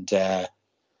and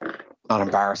not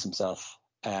embarrass himself.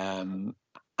 And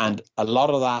a lot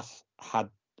of that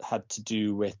had to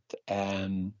do with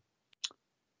going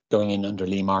in under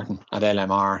Lee Martin at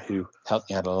LMR, who helped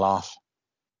me out a lot.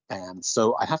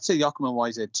 So I have to say Yakima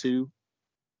YZ2.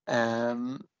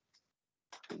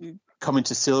 Coming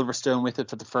to Silverstone with it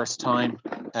for the first time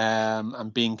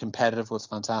and being competitive was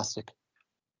fantastic.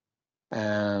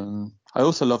 I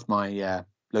also loved my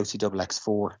Losi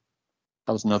XX4.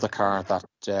 That was another car that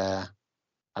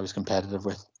I was competitive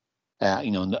with,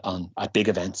 on at big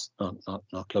events,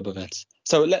 not club events.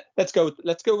 So let's go with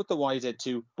the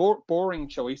YZ2. Boring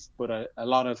choice, but I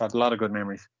have a lot of good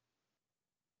memories.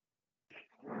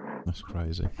 That's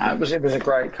crazy. It was a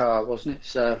great car, wasn't it?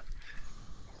 So.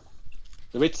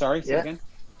 The which? Sorry, say again.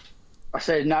 I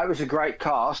said no. It was a great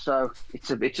car, so it's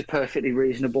a perfectly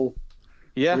reasonable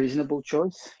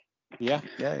choice. Yeah.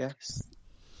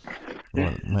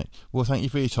 Right, mate. Well, thank you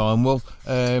for your time. Well,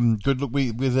 good luck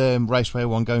with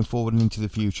Racewayone going forward and into the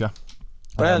future.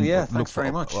 Well, thanks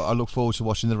very much. I look forward to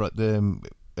watching the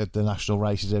at the national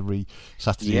races every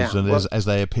Saturday and Sunday as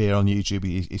they appear on YouTube.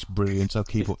 It's brilliant. So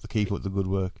keep up the good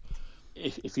work.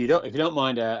 If you don't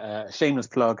mind a shameless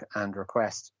plug and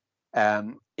request,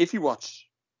 if you watch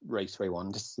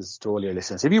Racewayone, this is to all your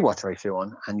listeners. If you watch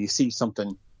Racewayone and you see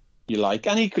something you like,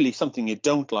 and equally something you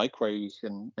don't like, where you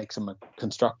can make some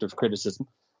constructive criticism,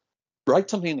 write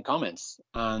something in the comments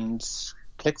and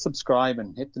click subscribe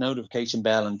and hit the notification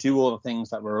bell and do all the things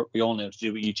that we all know to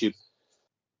do with YouTube.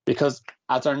 Because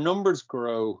as our numbers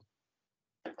grow,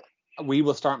 we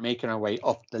will start making our way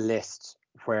up the list,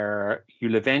 where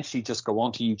you'll eventually just go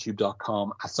onto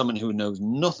youtube.com as someone who knows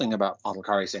nothing about model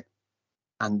car racing,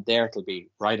 and there it'll be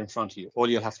right in front of you. All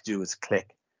you'll have to do is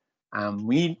click.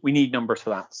 We need numbers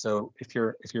for that. So if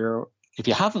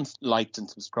you haven't liked and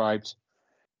subscribed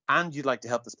and you'd like to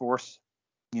help the sport,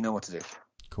 you know what to do.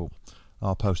 Cool.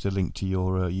 I'll post a link to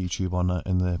your YouTube on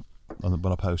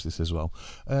when I post this as well.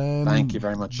 Thank you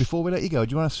very much. Before we let you go,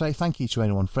 do you want to say thank you to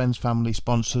anyone? Friends, family,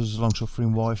 sponsors,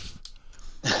 long-suffering wife?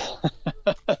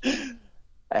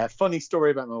 A funny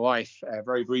story about my wife,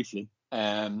 very briefly.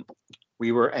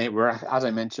 We were as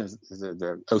I mentioned,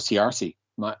 the OCRC.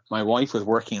 My wife was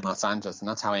working in Los Angeles, and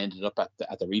that's how I ended up at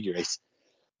the Reedy race.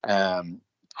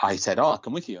 I said, "Oh, I'll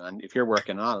come with you, and if you're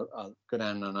working, I'll go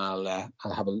down and I'll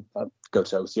go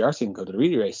to OCRC and go to the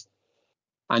Reedy race."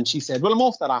 And she said, "Well, I'm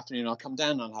off that afternoon. I'll come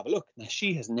down and I'll have a look." Now,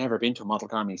 she has never been to a model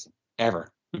car meeting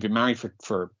ever. We've been married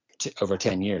for over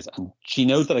 10 years, and she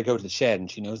knows that I go to the shed, and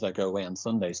she knows that I go away on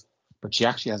Sundays, but she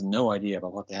actually has no idea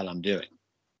about what the hell I'm doing.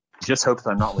 She just hopes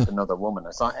I'm not with another woman.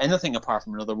 It's not anything apart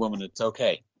from another woman. It's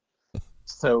okay.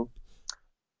 So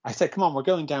I said, "Come on, we're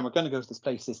going down. We're going to go to this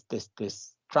place,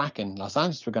 this track in Los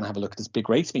Angeles. We're going to have a look at this big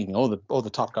race meeting. All the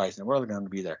top guys in the world are going to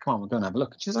be there. Come on, we're going to have a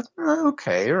look." And she's like, "Oh,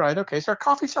 okay, all right, okay. Is there a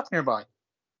coffee shop nearby?"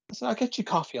 I said, "I'll get you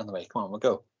coffee on the way. Come on, we'll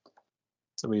go."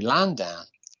 So we land down,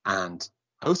 and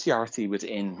OCRC was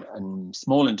in a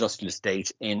small industrial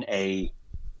estate in a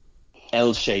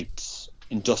L-shaped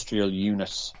industrial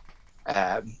unit.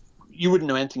 You wouldn't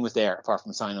know anything was there apart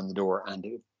from a sign on the door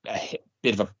and a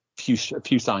bit of a few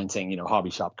signs saying,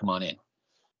 hobby shop, come on in.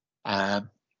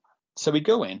 So we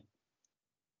go in,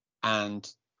 and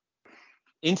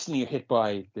instantly you're hit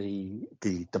by the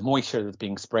moisture that's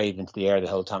being sprayed into the air the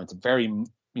whole time. It's a very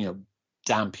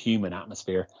damp, humid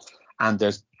atmosphere, and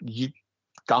there's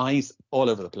guys all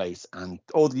over the place, and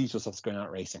all the usual stuff's going on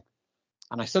at racing.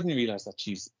 And I suddenly realized that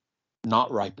she's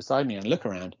not right beside me, and I look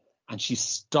around, and she's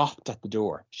stopped at the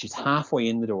door. She's halfway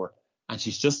in the door, and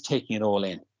she's just taking it all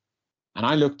in. And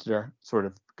I looked at her, sort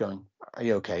of going, "Are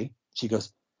you okay?" She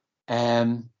goes,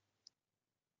 "I'll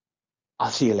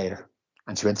see you later."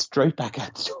 And she went straight back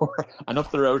out the door and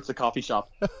up the road to the coffee shop.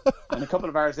 And a couple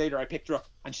of hours later, I picked her up,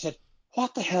 and she said,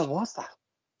 "What the hell was that?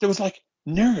 There was like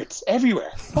nerds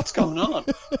everywhere. What's going on?"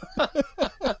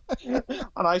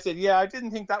 And I said, "Yeah, I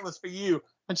didn't think that was for you."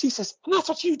 And she says, "And that's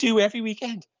what you do every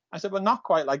weekend." I said, "Well, not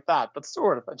quite like that, but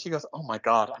sort of." And she goes, "Oh my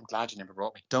God, I'm glad you never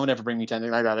brought me. Don't ever bring me to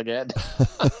anything like that again."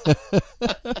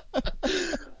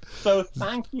 So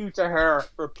thank you to her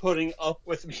for putting up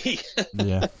with me.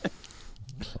 Yeah.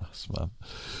 Class, man.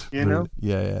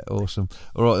 Yeah, awesome.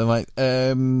 All right then,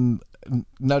 mate.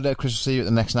 No doubt Chris will see you at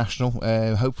the next national.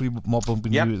 Hopefully more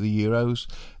bumping you at the Euros.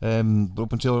 But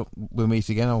up until we'll meet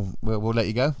again, we'll let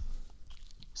you go.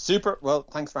 Super. Well,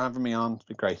 thanks for having me on. It's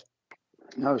been great.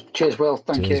 No, cheers, Will.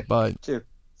 Thank you. Bye. Cheers.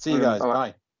 See you guys.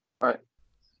 Bye. Bye.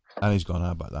 And he's gone.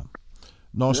 How about that?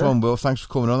 Nice one, Will. Thanks for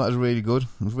coming on. That was really good.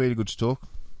 It was really good to talk.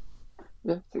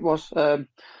 Yeah, it was.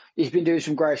 He's been doing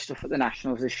some great stuff at the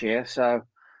Nationals this year, so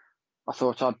I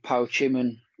thought I'd poach him,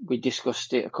 and we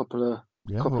discussed it a couple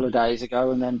of days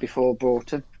ago, and then before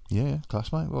Broughton. Yeah,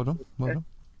 class, mate. Well done.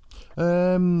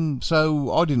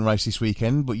 So I didn't race this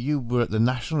weekend, but you were at the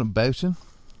National at Broughton.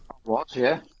 What?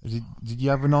 Yeah. Did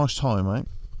you have a nice time, mate?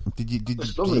 Did you get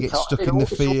stuck in the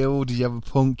field? Did you have a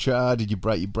puncture? Did you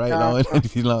break your brake line?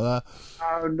 Anything like that?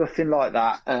 No, nothing like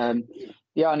that.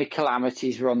 The only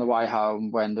calamities were on the way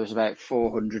home when there was about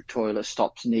 400 toilet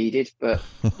stops needed, but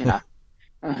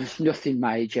nothing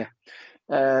major.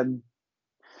 But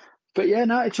yeah,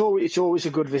 no, it's always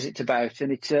a good visit to Broughton.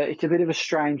 It's a bit of a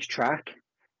strange track.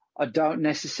 I don't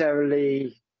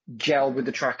necessarily gel with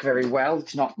the track very well.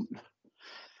 It's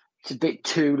a bit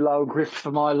too low grip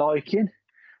for my liking.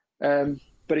 But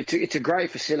it's a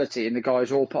great facility, and the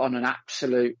guys all put on an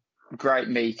absolute great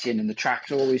meeting, and the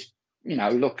track's always,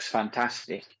 looks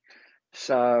fantastic.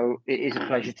 So it is a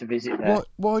pleasure to visit there.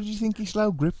 Why do you think it's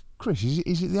low grip, Chris?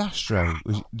 Is it the Astro?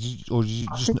 Or is it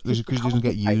just because it doesn't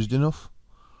get used enough?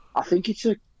 I think it's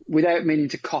without meaning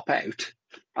to cop out,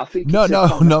 I think No,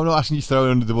 I'm not asking you to throw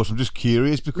it under the bus. I'm just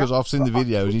curious because I've seen the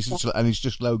videos and it's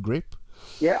just low grip.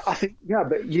 Yeah, I think, yeah,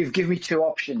 but you've given me two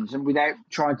options, and without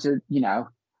trying to,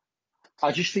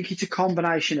 I just think it's a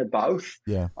combination of both.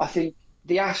 Yeah. I think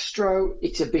the Astro,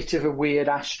 it's a bit of a weird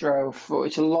Astro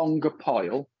it's a longer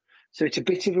pile. So it's a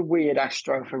bit of a weird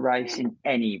Astro for racing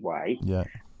anyway, Yeah.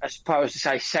 as opposed to,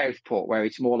 say, Southport, where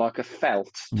it's more like a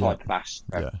felt type of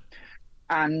Astro. Yeah.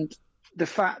 And the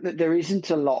fact that there isn't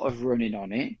a lot of running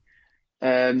on it,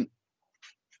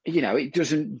 it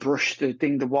doesn't brush the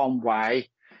thing the one way.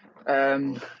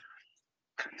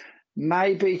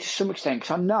 Maybe to some extent,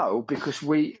 because I know, because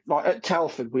we, like at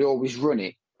Telford, we always run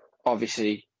it,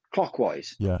 obviously,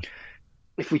 clockwise. Yeah.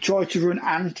 If we try to run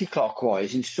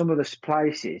anti-clockwise in some of the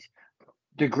places,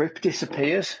 the grip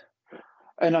disappears.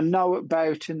 And I know at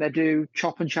Boughton they do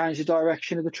chop and change the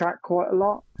direction of the track quite a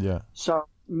lot. Yeah. So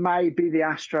maybe the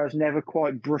Astros never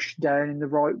quite brushed down in the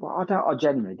right way. I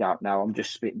genuinely don't know. I'm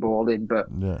just spitballing, but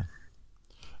yeah.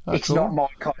 it's not my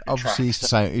kind of Obviously,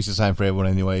 track, it's the same for everyone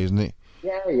anyway, isn't it?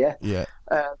 Yeah. Yeah.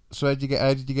 So how did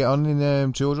you get on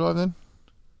in two-wheel drive then?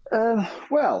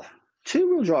 Well,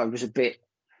 two-wheel drive was a bit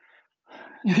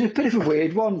of a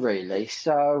weird one, really.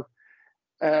 So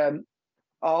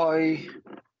I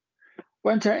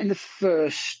went out in the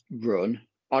first run.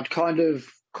 I'd kind of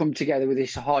come together with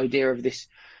this idea of this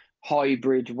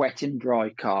hybrid wet and dry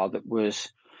car that was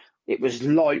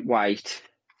lightweight,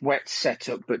 wet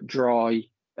setup, but dry.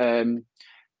 And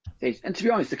to be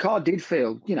honest, the car did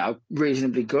feel,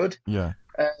 reasonably good. Yeah.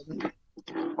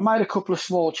 I made a couple of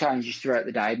small changes throughout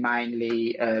the day,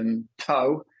 mainly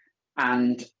toe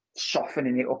and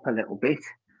softening it up a little bit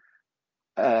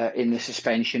in the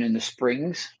suspension and the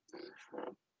springs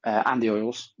and the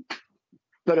oils.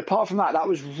 But apart from that, that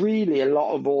was really a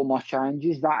lot of all my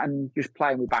changes, that and just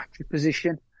playing with battery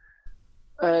position.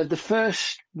 The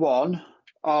first one,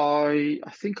 I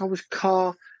think I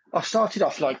started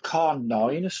off like car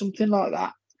 9 or something like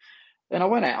that. And I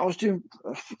went out, the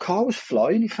car was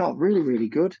flying, it felt really, really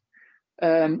good.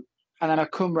 And then I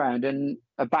come round and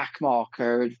a back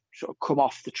marker had sort of come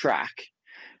off the track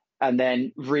and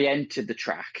then re-entered the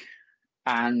track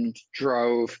and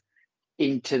drove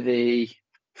into the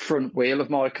front wheel of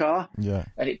my car. Yeah.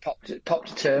 And it popped a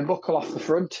turnbuckle off the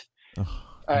front.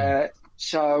 Oh.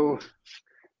 So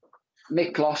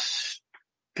Miklos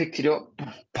picked it up,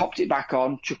 popped it back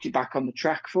on, chucked it back on the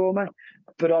track for me.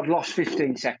 But I'd lost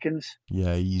 15 seconds.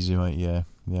 Yeah, easy, mate. Yeah.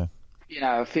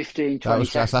 15, 20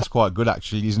 seconds. That's quite good,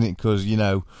 actually, isn't it? Because, it's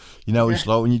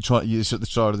like when you're at the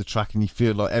side of the track and you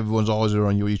feel like everyone's eyes are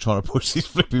on you, you're trying to push this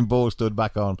flipping ball stud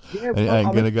back on, and it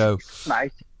ain't going to go.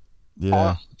 Mate,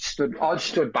 yeah. I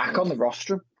stood back on the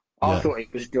rostrum. I thought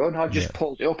it was done. I just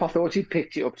pulled it up. I thought he'd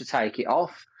picked it up to take it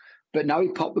off. But no, he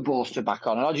popped the ball stud back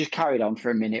on, and I just carried on for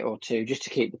a minute or two just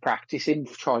to keep the practice in,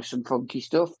 try some funky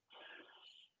stuff.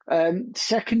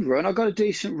 Second run, I got a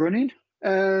decent run in.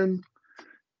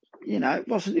 It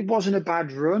wasn't a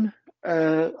bad run.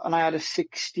 And I had a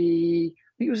 60, I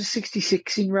think it was a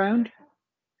 66 in round.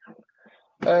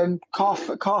 Car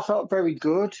felt very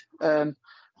good.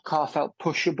 Car felt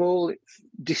pushable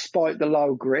despite the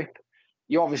low grip.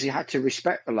 You obviously had to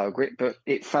respect the low grip, but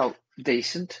it felt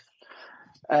decent.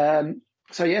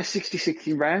 66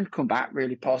 in round, come back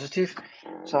really positive.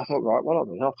 So I thought, right, well,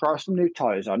 I'll throw some new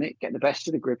tyres on it, get the best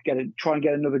of the grip, try and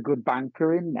get another good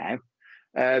banker in now,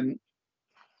 and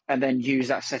then use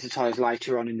that set of tyres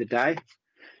later on in the day.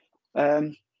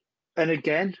 And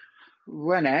again,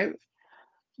 went out,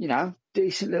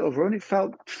 decent little run. It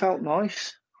felt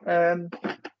nice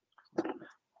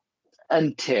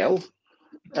until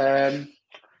a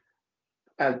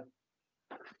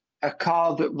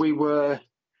car that we were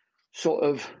sort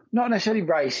of not necessarily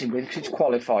racing with because it's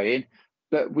qualifying,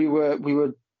 but we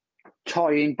were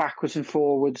tying backwards and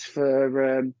forwards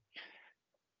for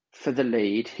the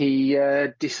lead. He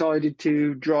decided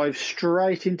to drive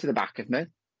straight into the back of me,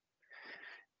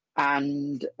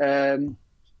 and it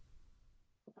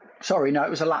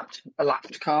was a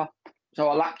lapped car. So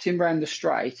I lapped him round the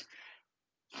straight,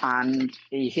 and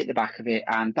he hit the back of it,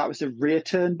 and that was the rear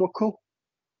turnbuckle.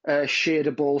 Sheared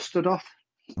a ball stood off.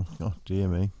 Oh dear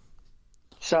me.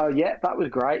 So yeah, that was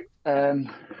great.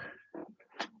 And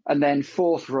then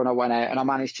fourth run, I went out and I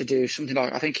managed to do something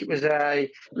like, I think it was a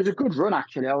good run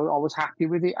actually. I was happy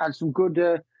with it. I had some good.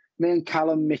 Me and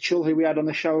Callum Mitchell, who we had on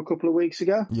the show a couple of weeks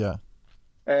ago,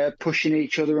 pushing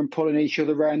each other and pulling each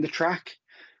other around the track,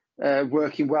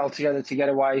 working well together to get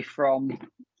away from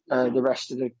the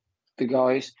rest of the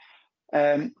guys.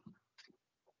 And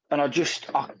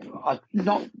I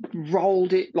not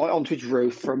rolled it like onto its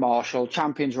roof for a Marshall,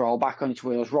 Champions roll back on its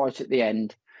wheels right at the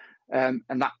end. And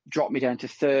that dropped me down to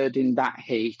third in that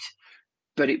heat.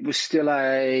 But it was still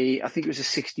I think it was a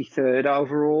 63rd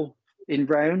overall in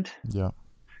round. Yeah.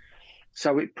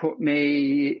 So it put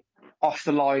me off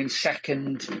the line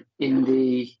second in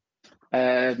the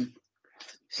I,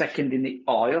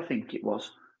 I think it was.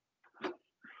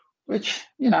 Which,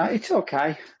 it's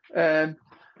okay.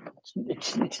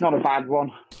 It's not a bad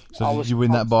one. So did you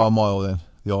win that by a mile then?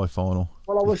 The I final.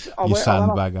 Well, You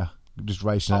sandbagger, just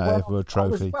racing out there for a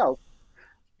trophy.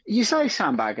 You say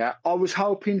sandbagger. I was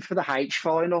hoping for the H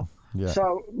final. Yeah.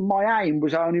 So my aim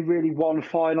was only really one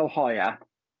final higher,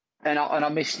 and I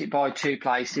missed it by 2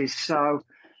 places. So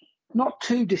not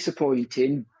too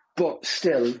disappointing, but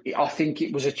still, I think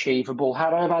it was achievable.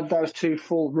 Had I had those 2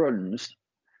 full runs,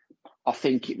 I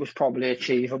think it was probably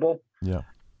achievable. Yeah.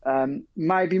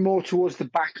 Maybe more towards the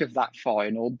back of that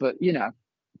final, but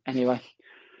anyway.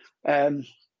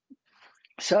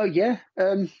 So yeah,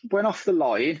 went off the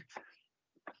line,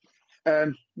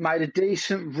 made a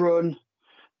decent run.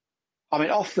 I mean,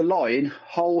 off the line,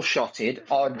 hole shotted.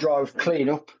 I drove clean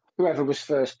up whoever was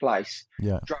first place.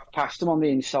 Yeah. Drove past them on the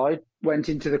inside, went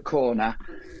into the corner,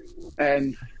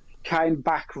 came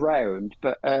back round,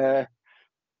 but I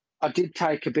did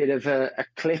take a bit of a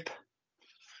clip,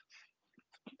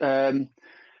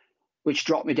 which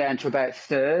dropped me down to about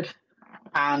third.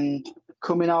 And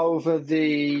coming over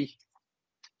there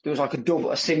was like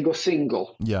a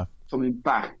single. Yeah. Coming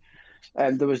back.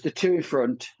 There was the 2 in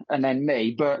front and then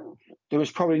me, but there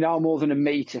was probably no more than a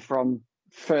metre from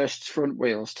first front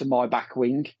wheels to my back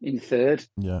wing in third.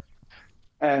 Yeah.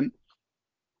 And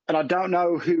I don't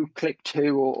know who clipped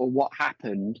who or what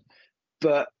happened,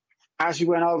 but as we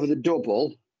went over the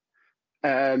double,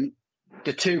 the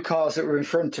 2 cars that were in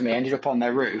front of me ended up on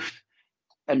their roof,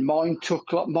 and mine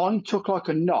took like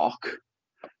a knock,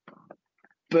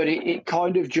 but it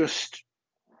kind of just...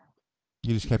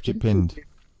 You just kept it pinned.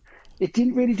 It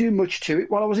didn't really do much to it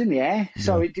while I was in the air.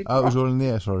 So it did. Oh, it was all in the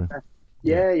air, sorry.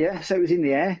 Yeah. So it was in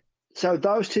the air. So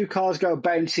those 2 cars go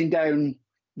bouncing down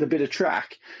the bit of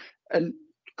track, and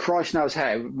Christ knows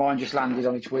how, mine just landed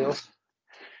on its wheels.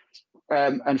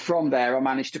 And from there, I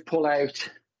managed to pull out.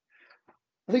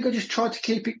 I think I just tried to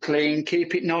keep it clean,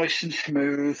 keep it nice and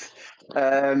smooth.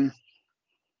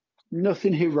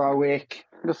 Nothing heroic,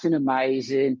 nothing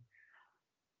amazing.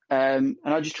 And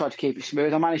I just tried to keep it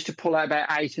smooth. I managed to pull out about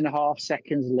 8.5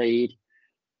 seconds lead.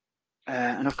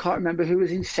 And I can't remember who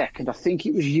was in second. I think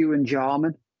it was you and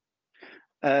Jarman.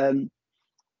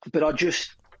 But I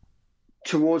just,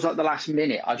 towards like the last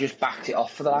minute, I just backed it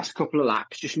off for the last couple of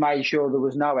laps, just made sure there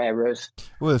was no errors.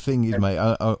 Well, the thing is, mate,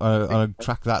 on a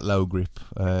track that low grip,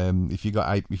 if you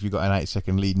got an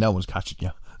 8-second lead, no one's catching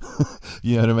you.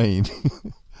 You know what I mean?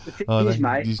 The thing is,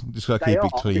 mate, you just got to keep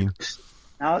it clean.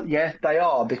 Yeah, they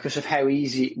are, because of how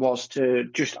easy it was to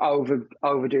just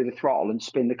overdo the throttle and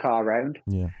spin the car around.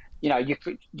 Yeah. You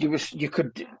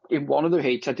could in one of the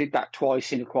heats, I did that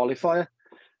twice in a qualifier.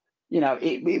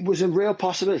 It was a real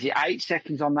possibility. 8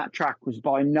 seconds on that track was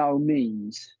by no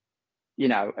means,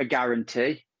 a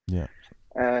guarantee. Yeah.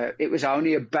 It was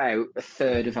only about a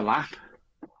third of a lap.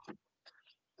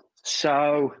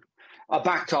 So I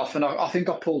backed off, and I think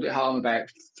I pulled it home about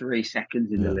 3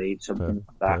 seconds in the lead, something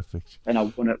like that. Perfect. And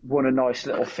I won a nice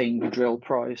little finger drill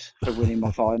prize for winning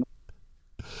my final,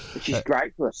 which is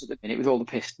great for us at the minute with all the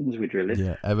pistons we're drilling.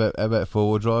 Yeah. How about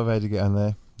forward drive? How'd you get on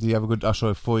there? Do you have a good?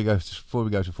 Before we go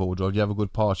to forward drive, do you have a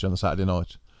good party on the Saturday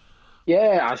night?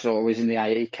 Yeah, as always in the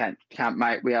AE camp,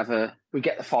 mate. We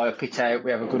get the fire pit out.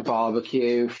 We have a good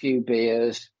barbecue, a few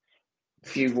beers, a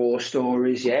few war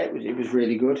stories. Yeah, it was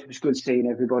really good. It was good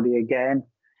seeing everybody again.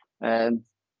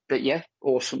 But yeah,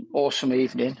 awesome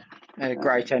evening.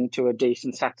 Great end to a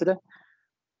decent Saturday.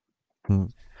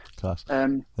 Class.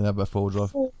 And how about forward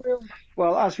drive?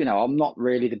 Well, as we know, I'm not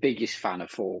really the biggest fan of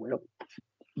 4-wheel,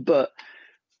 but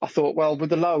I thought, well,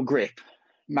 with the low grip,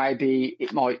 maybe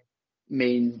it might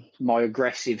mean my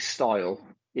aggressive style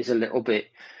is a little bit,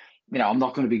 I'm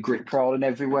not going to be grip rolling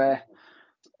everywhere.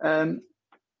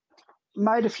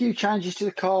 Made a few changes to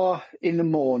the car in the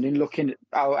morning, looking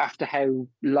after how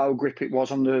low grip it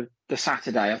was on the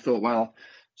Saturday. I thought, well,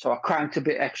 so I cranked a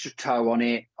bit extra toe on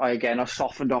it. I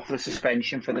softened off the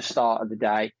suspension for the start of the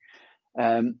day.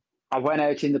 I went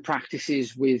out in the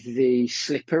practices with the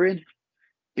slipper in,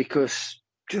 because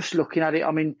just looking at it,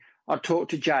 I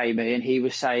talked to Jamie, and he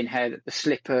was saying how that the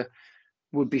slipper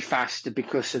would be faster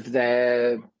because of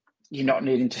you're not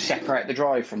needing to separate the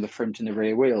drive from the front and the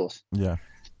rear wheels. Yeah.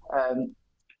 And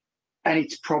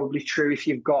it's probably true if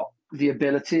you've got the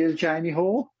ability of Jamie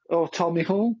Hall or Tommy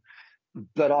Hall,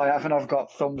 but I haven't. I've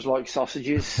got thumbs like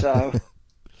sausages, so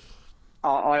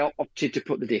I opted to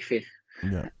put the diff in.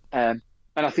 Yeah. And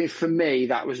I think for me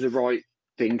that was the right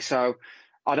thing. So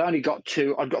I'd got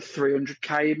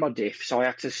 300k in my diff, so I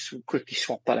had to quickly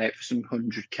swap that out for some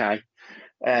 100k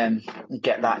and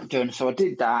get that done. So I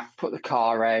did that, put the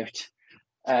car out.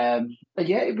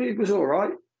 It was all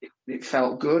right. It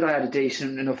felt good. I had a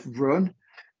decent enough run.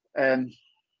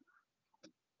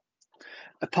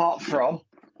 Apart from,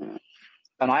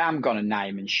 and I am going to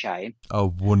name and shame.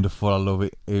 Oh, wonderful. I love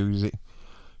it. Who is it?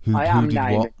 Who did what? I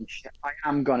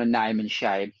am going to name and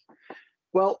shame.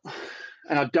 Well,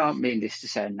 and I don't mean this to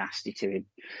sound nasty to him,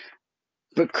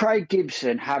 but Craig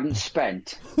Gibson hadn't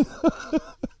spent...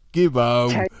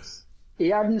 Gibbo. He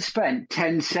hadn't spent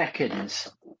 10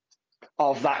 seconds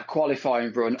of that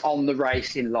qualifying run on the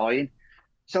racing line.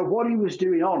 So what he was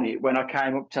doing on it when I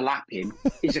came up to lap him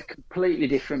is a completely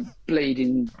different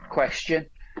bleeding question.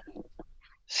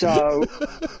 So,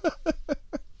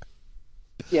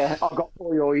 yeah, I got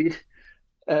boy-oyed.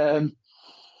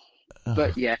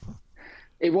 But yeah,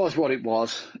 it was what it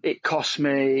was. It cost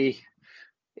me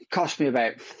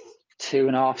about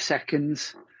 2.5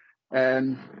 seconds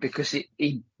because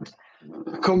he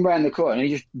come round the corner and he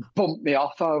just bumped me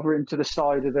off over into the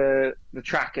side of the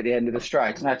track at the end of the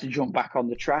straight, and I had to jump back on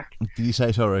the track. Did you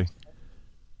say sorry?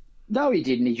 No, he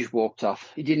didn't. He just walked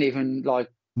off. He didn't even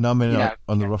No, I mean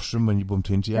on the rostrum when you bumped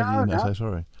into you. You didn't say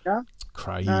sorry. No,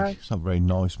 Craig, it's not very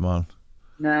nice, man.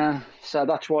 No, so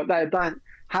that's what that.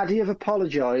 Had he have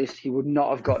apologised, he would not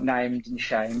have got named and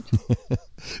shamed.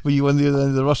 Were you on the other end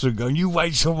of the roster going, you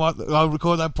wait till I'll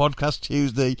record that podcast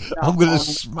Tuesday. No, I'm going to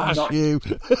smash you.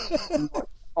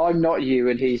 I'm not you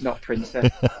and he's not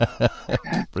Princess.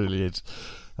 Brilliant.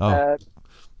 Oh.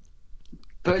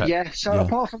 But okay.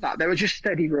 Apart from that, they were just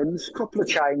steady runs, a couple of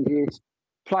changes,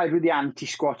 played with the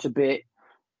anti-squat a bit.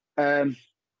 I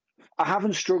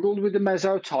haven't struggled with the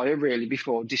mezzo tyre really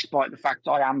before, despite the fact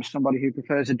that I am somebody who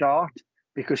prefers a dart,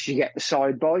 because you get the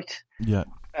side bite. Yeah.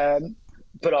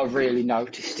 But I've really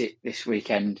noticed it this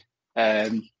weekend.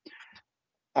 I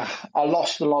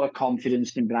lost a lot of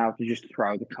confidence in being able to just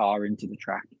throw the car into the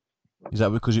track. Is that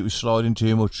because it was sliding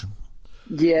too much?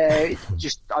 Yeah,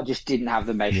 I just didn't have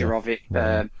the measure of it.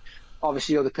 Yeah.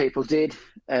 Obviously, other people did.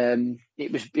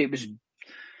 It was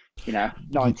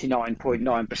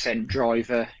 99.9%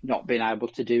 driver not being able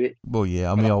to do it. Well,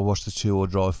 yeah, I mean, I watched the 2-wheel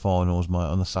drive finals, mate,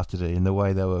 on the Saturday, and the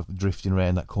way they were drifting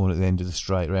around that corner at the end of the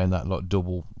straight, around that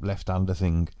double left-hander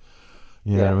thing.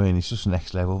 You know what I mean? It's just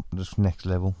next level,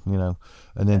 you know.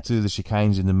 And then through the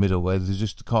chicanes in the middle, where there's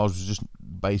just the cars was just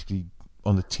basically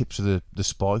on the tips of the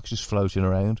spikes, just floating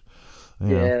around.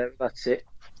 You know. That's it.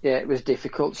 Yeah, it was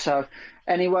difficult. So,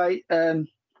 anyway,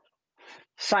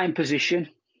 same position.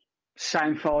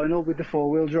 Same final with the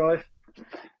 4-wheel drive.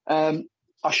 I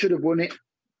should have won it,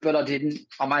 but I didn't.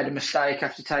 I made a mistake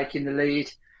after taking the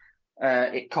lead.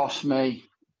 It cost me,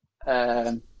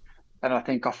 and I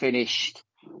think I finished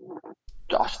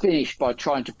by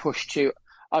trying to push to.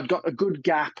 I'd got a good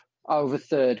gap over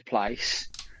third place,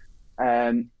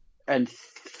 and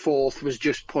fourth was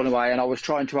just put away, and I was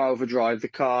trying to overdrive the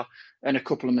car, and a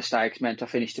couple of mistakes meant I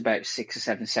finished about 6 or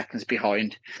 7 seconds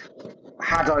behind.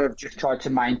 Had I have just tried to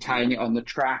maintain it on the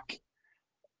track,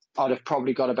 I'd have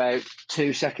probably got about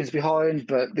 2 seconds behind,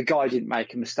 but the guy didn't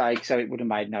make a mistake, so it would have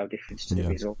made no difference to the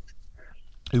result.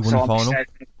 Who won the final?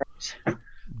 I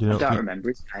don't remember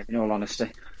his name, in all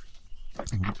honesty.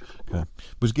 Okay.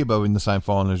 Was Gibbo in the same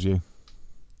final as you?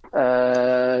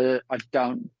 I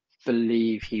don't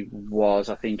believe he was.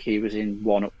 I think he was in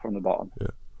one up from the bottom. Yeah.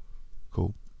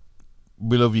 Cool.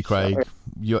 We love you, Craig.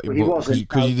 Because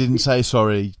you didn't say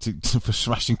sorry for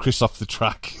smashing Chris off the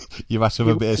track. You've had to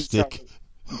have a bit of stick.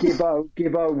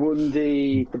 Gibbo won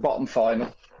the bottom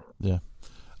final. Yeah.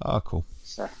 Oh, cool.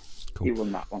 So he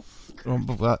won that one.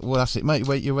 Well, that's it, mate.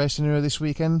 Wait, you're racing here this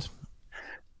weekend?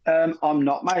 I'm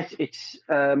not, mate. It's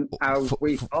our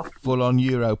week off. Full on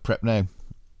Euro prep now.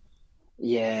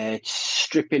 Yeah, it's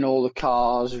stripping all the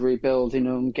cars, rebuilding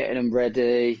them, getting them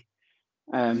ready.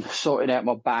 Sorting out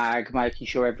my bag, making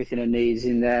sure everything I need is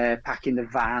in there, packing the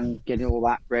van, getting all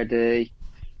that ready.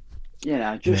 You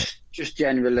know, just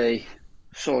generally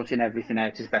sorting everything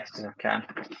out as best as I can.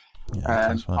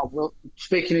 Yeah, I will.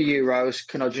 Speaking of Euros,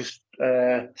 can I just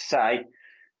say,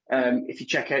 if you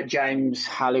check out James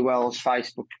Halliwell's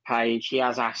Facebook page, he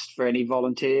has asked for any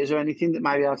volunteers or anything that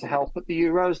may be able to help at the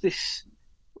Euros this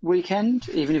weekend,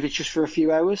 even if it's just for a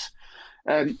few hours.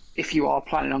 If you are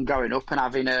planning on going up and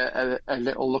having a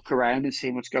little look around and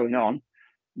seeing what's going on,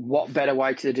 what better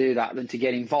way to do that than to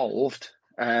get involved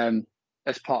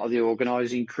as part of the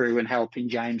organising crew and helping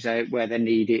James out where they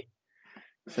need it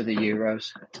for the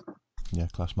Euros. Yeah,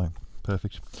 class, mate.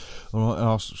 Perfect. All right, and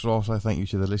also thank you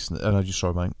to the listener.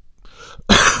 Sorry, mate.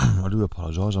 I do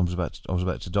apologise. I was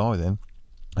about to die then.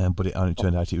 But it only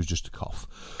turned out it was just a cough.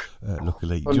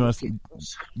 Luckily, do you want to?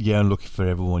 Yeah, unlucky for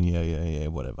everyone. Yeah.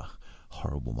 Whatever.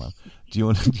 Horrible, man. Do you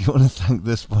want to thank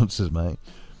the sponsors, mate?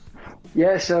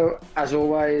 Yeah, so as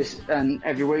always, and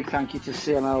every week, thank you to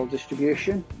CML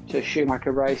Distribution, to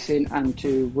Schumacher Racing, and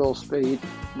to Will Speed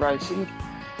Racing.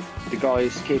 The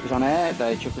guys keep us on air,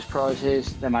 they chuck us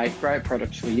prizes, they make great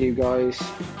products for you guys.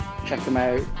 Check them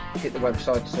out, hit the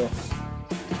websites up,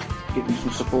 give them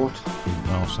some support.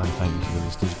 I'll say thank you to the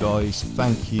listeners, guys.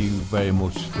 Thank you very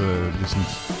much for listening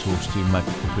to us to make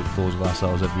a complete fools of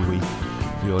ourselves every week.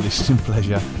 For your listening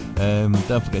pleasure.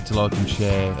 Don't forget to like and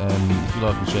share. If you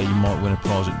like and share, you might win a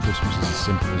prize at Christmas. It's as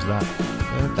simple as that.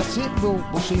 That's it. We'll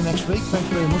see you next week. Thank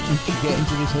you very much. And if you get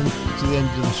into this and to the end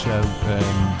of the show, we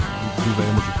do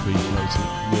very much appreciate it.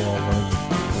 You are one of the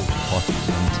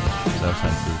participants, so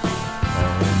thank you.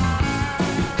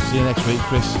 See you next week,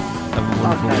 Chris. Have a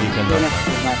wonderful weekend.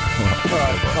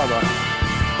 Bye bye.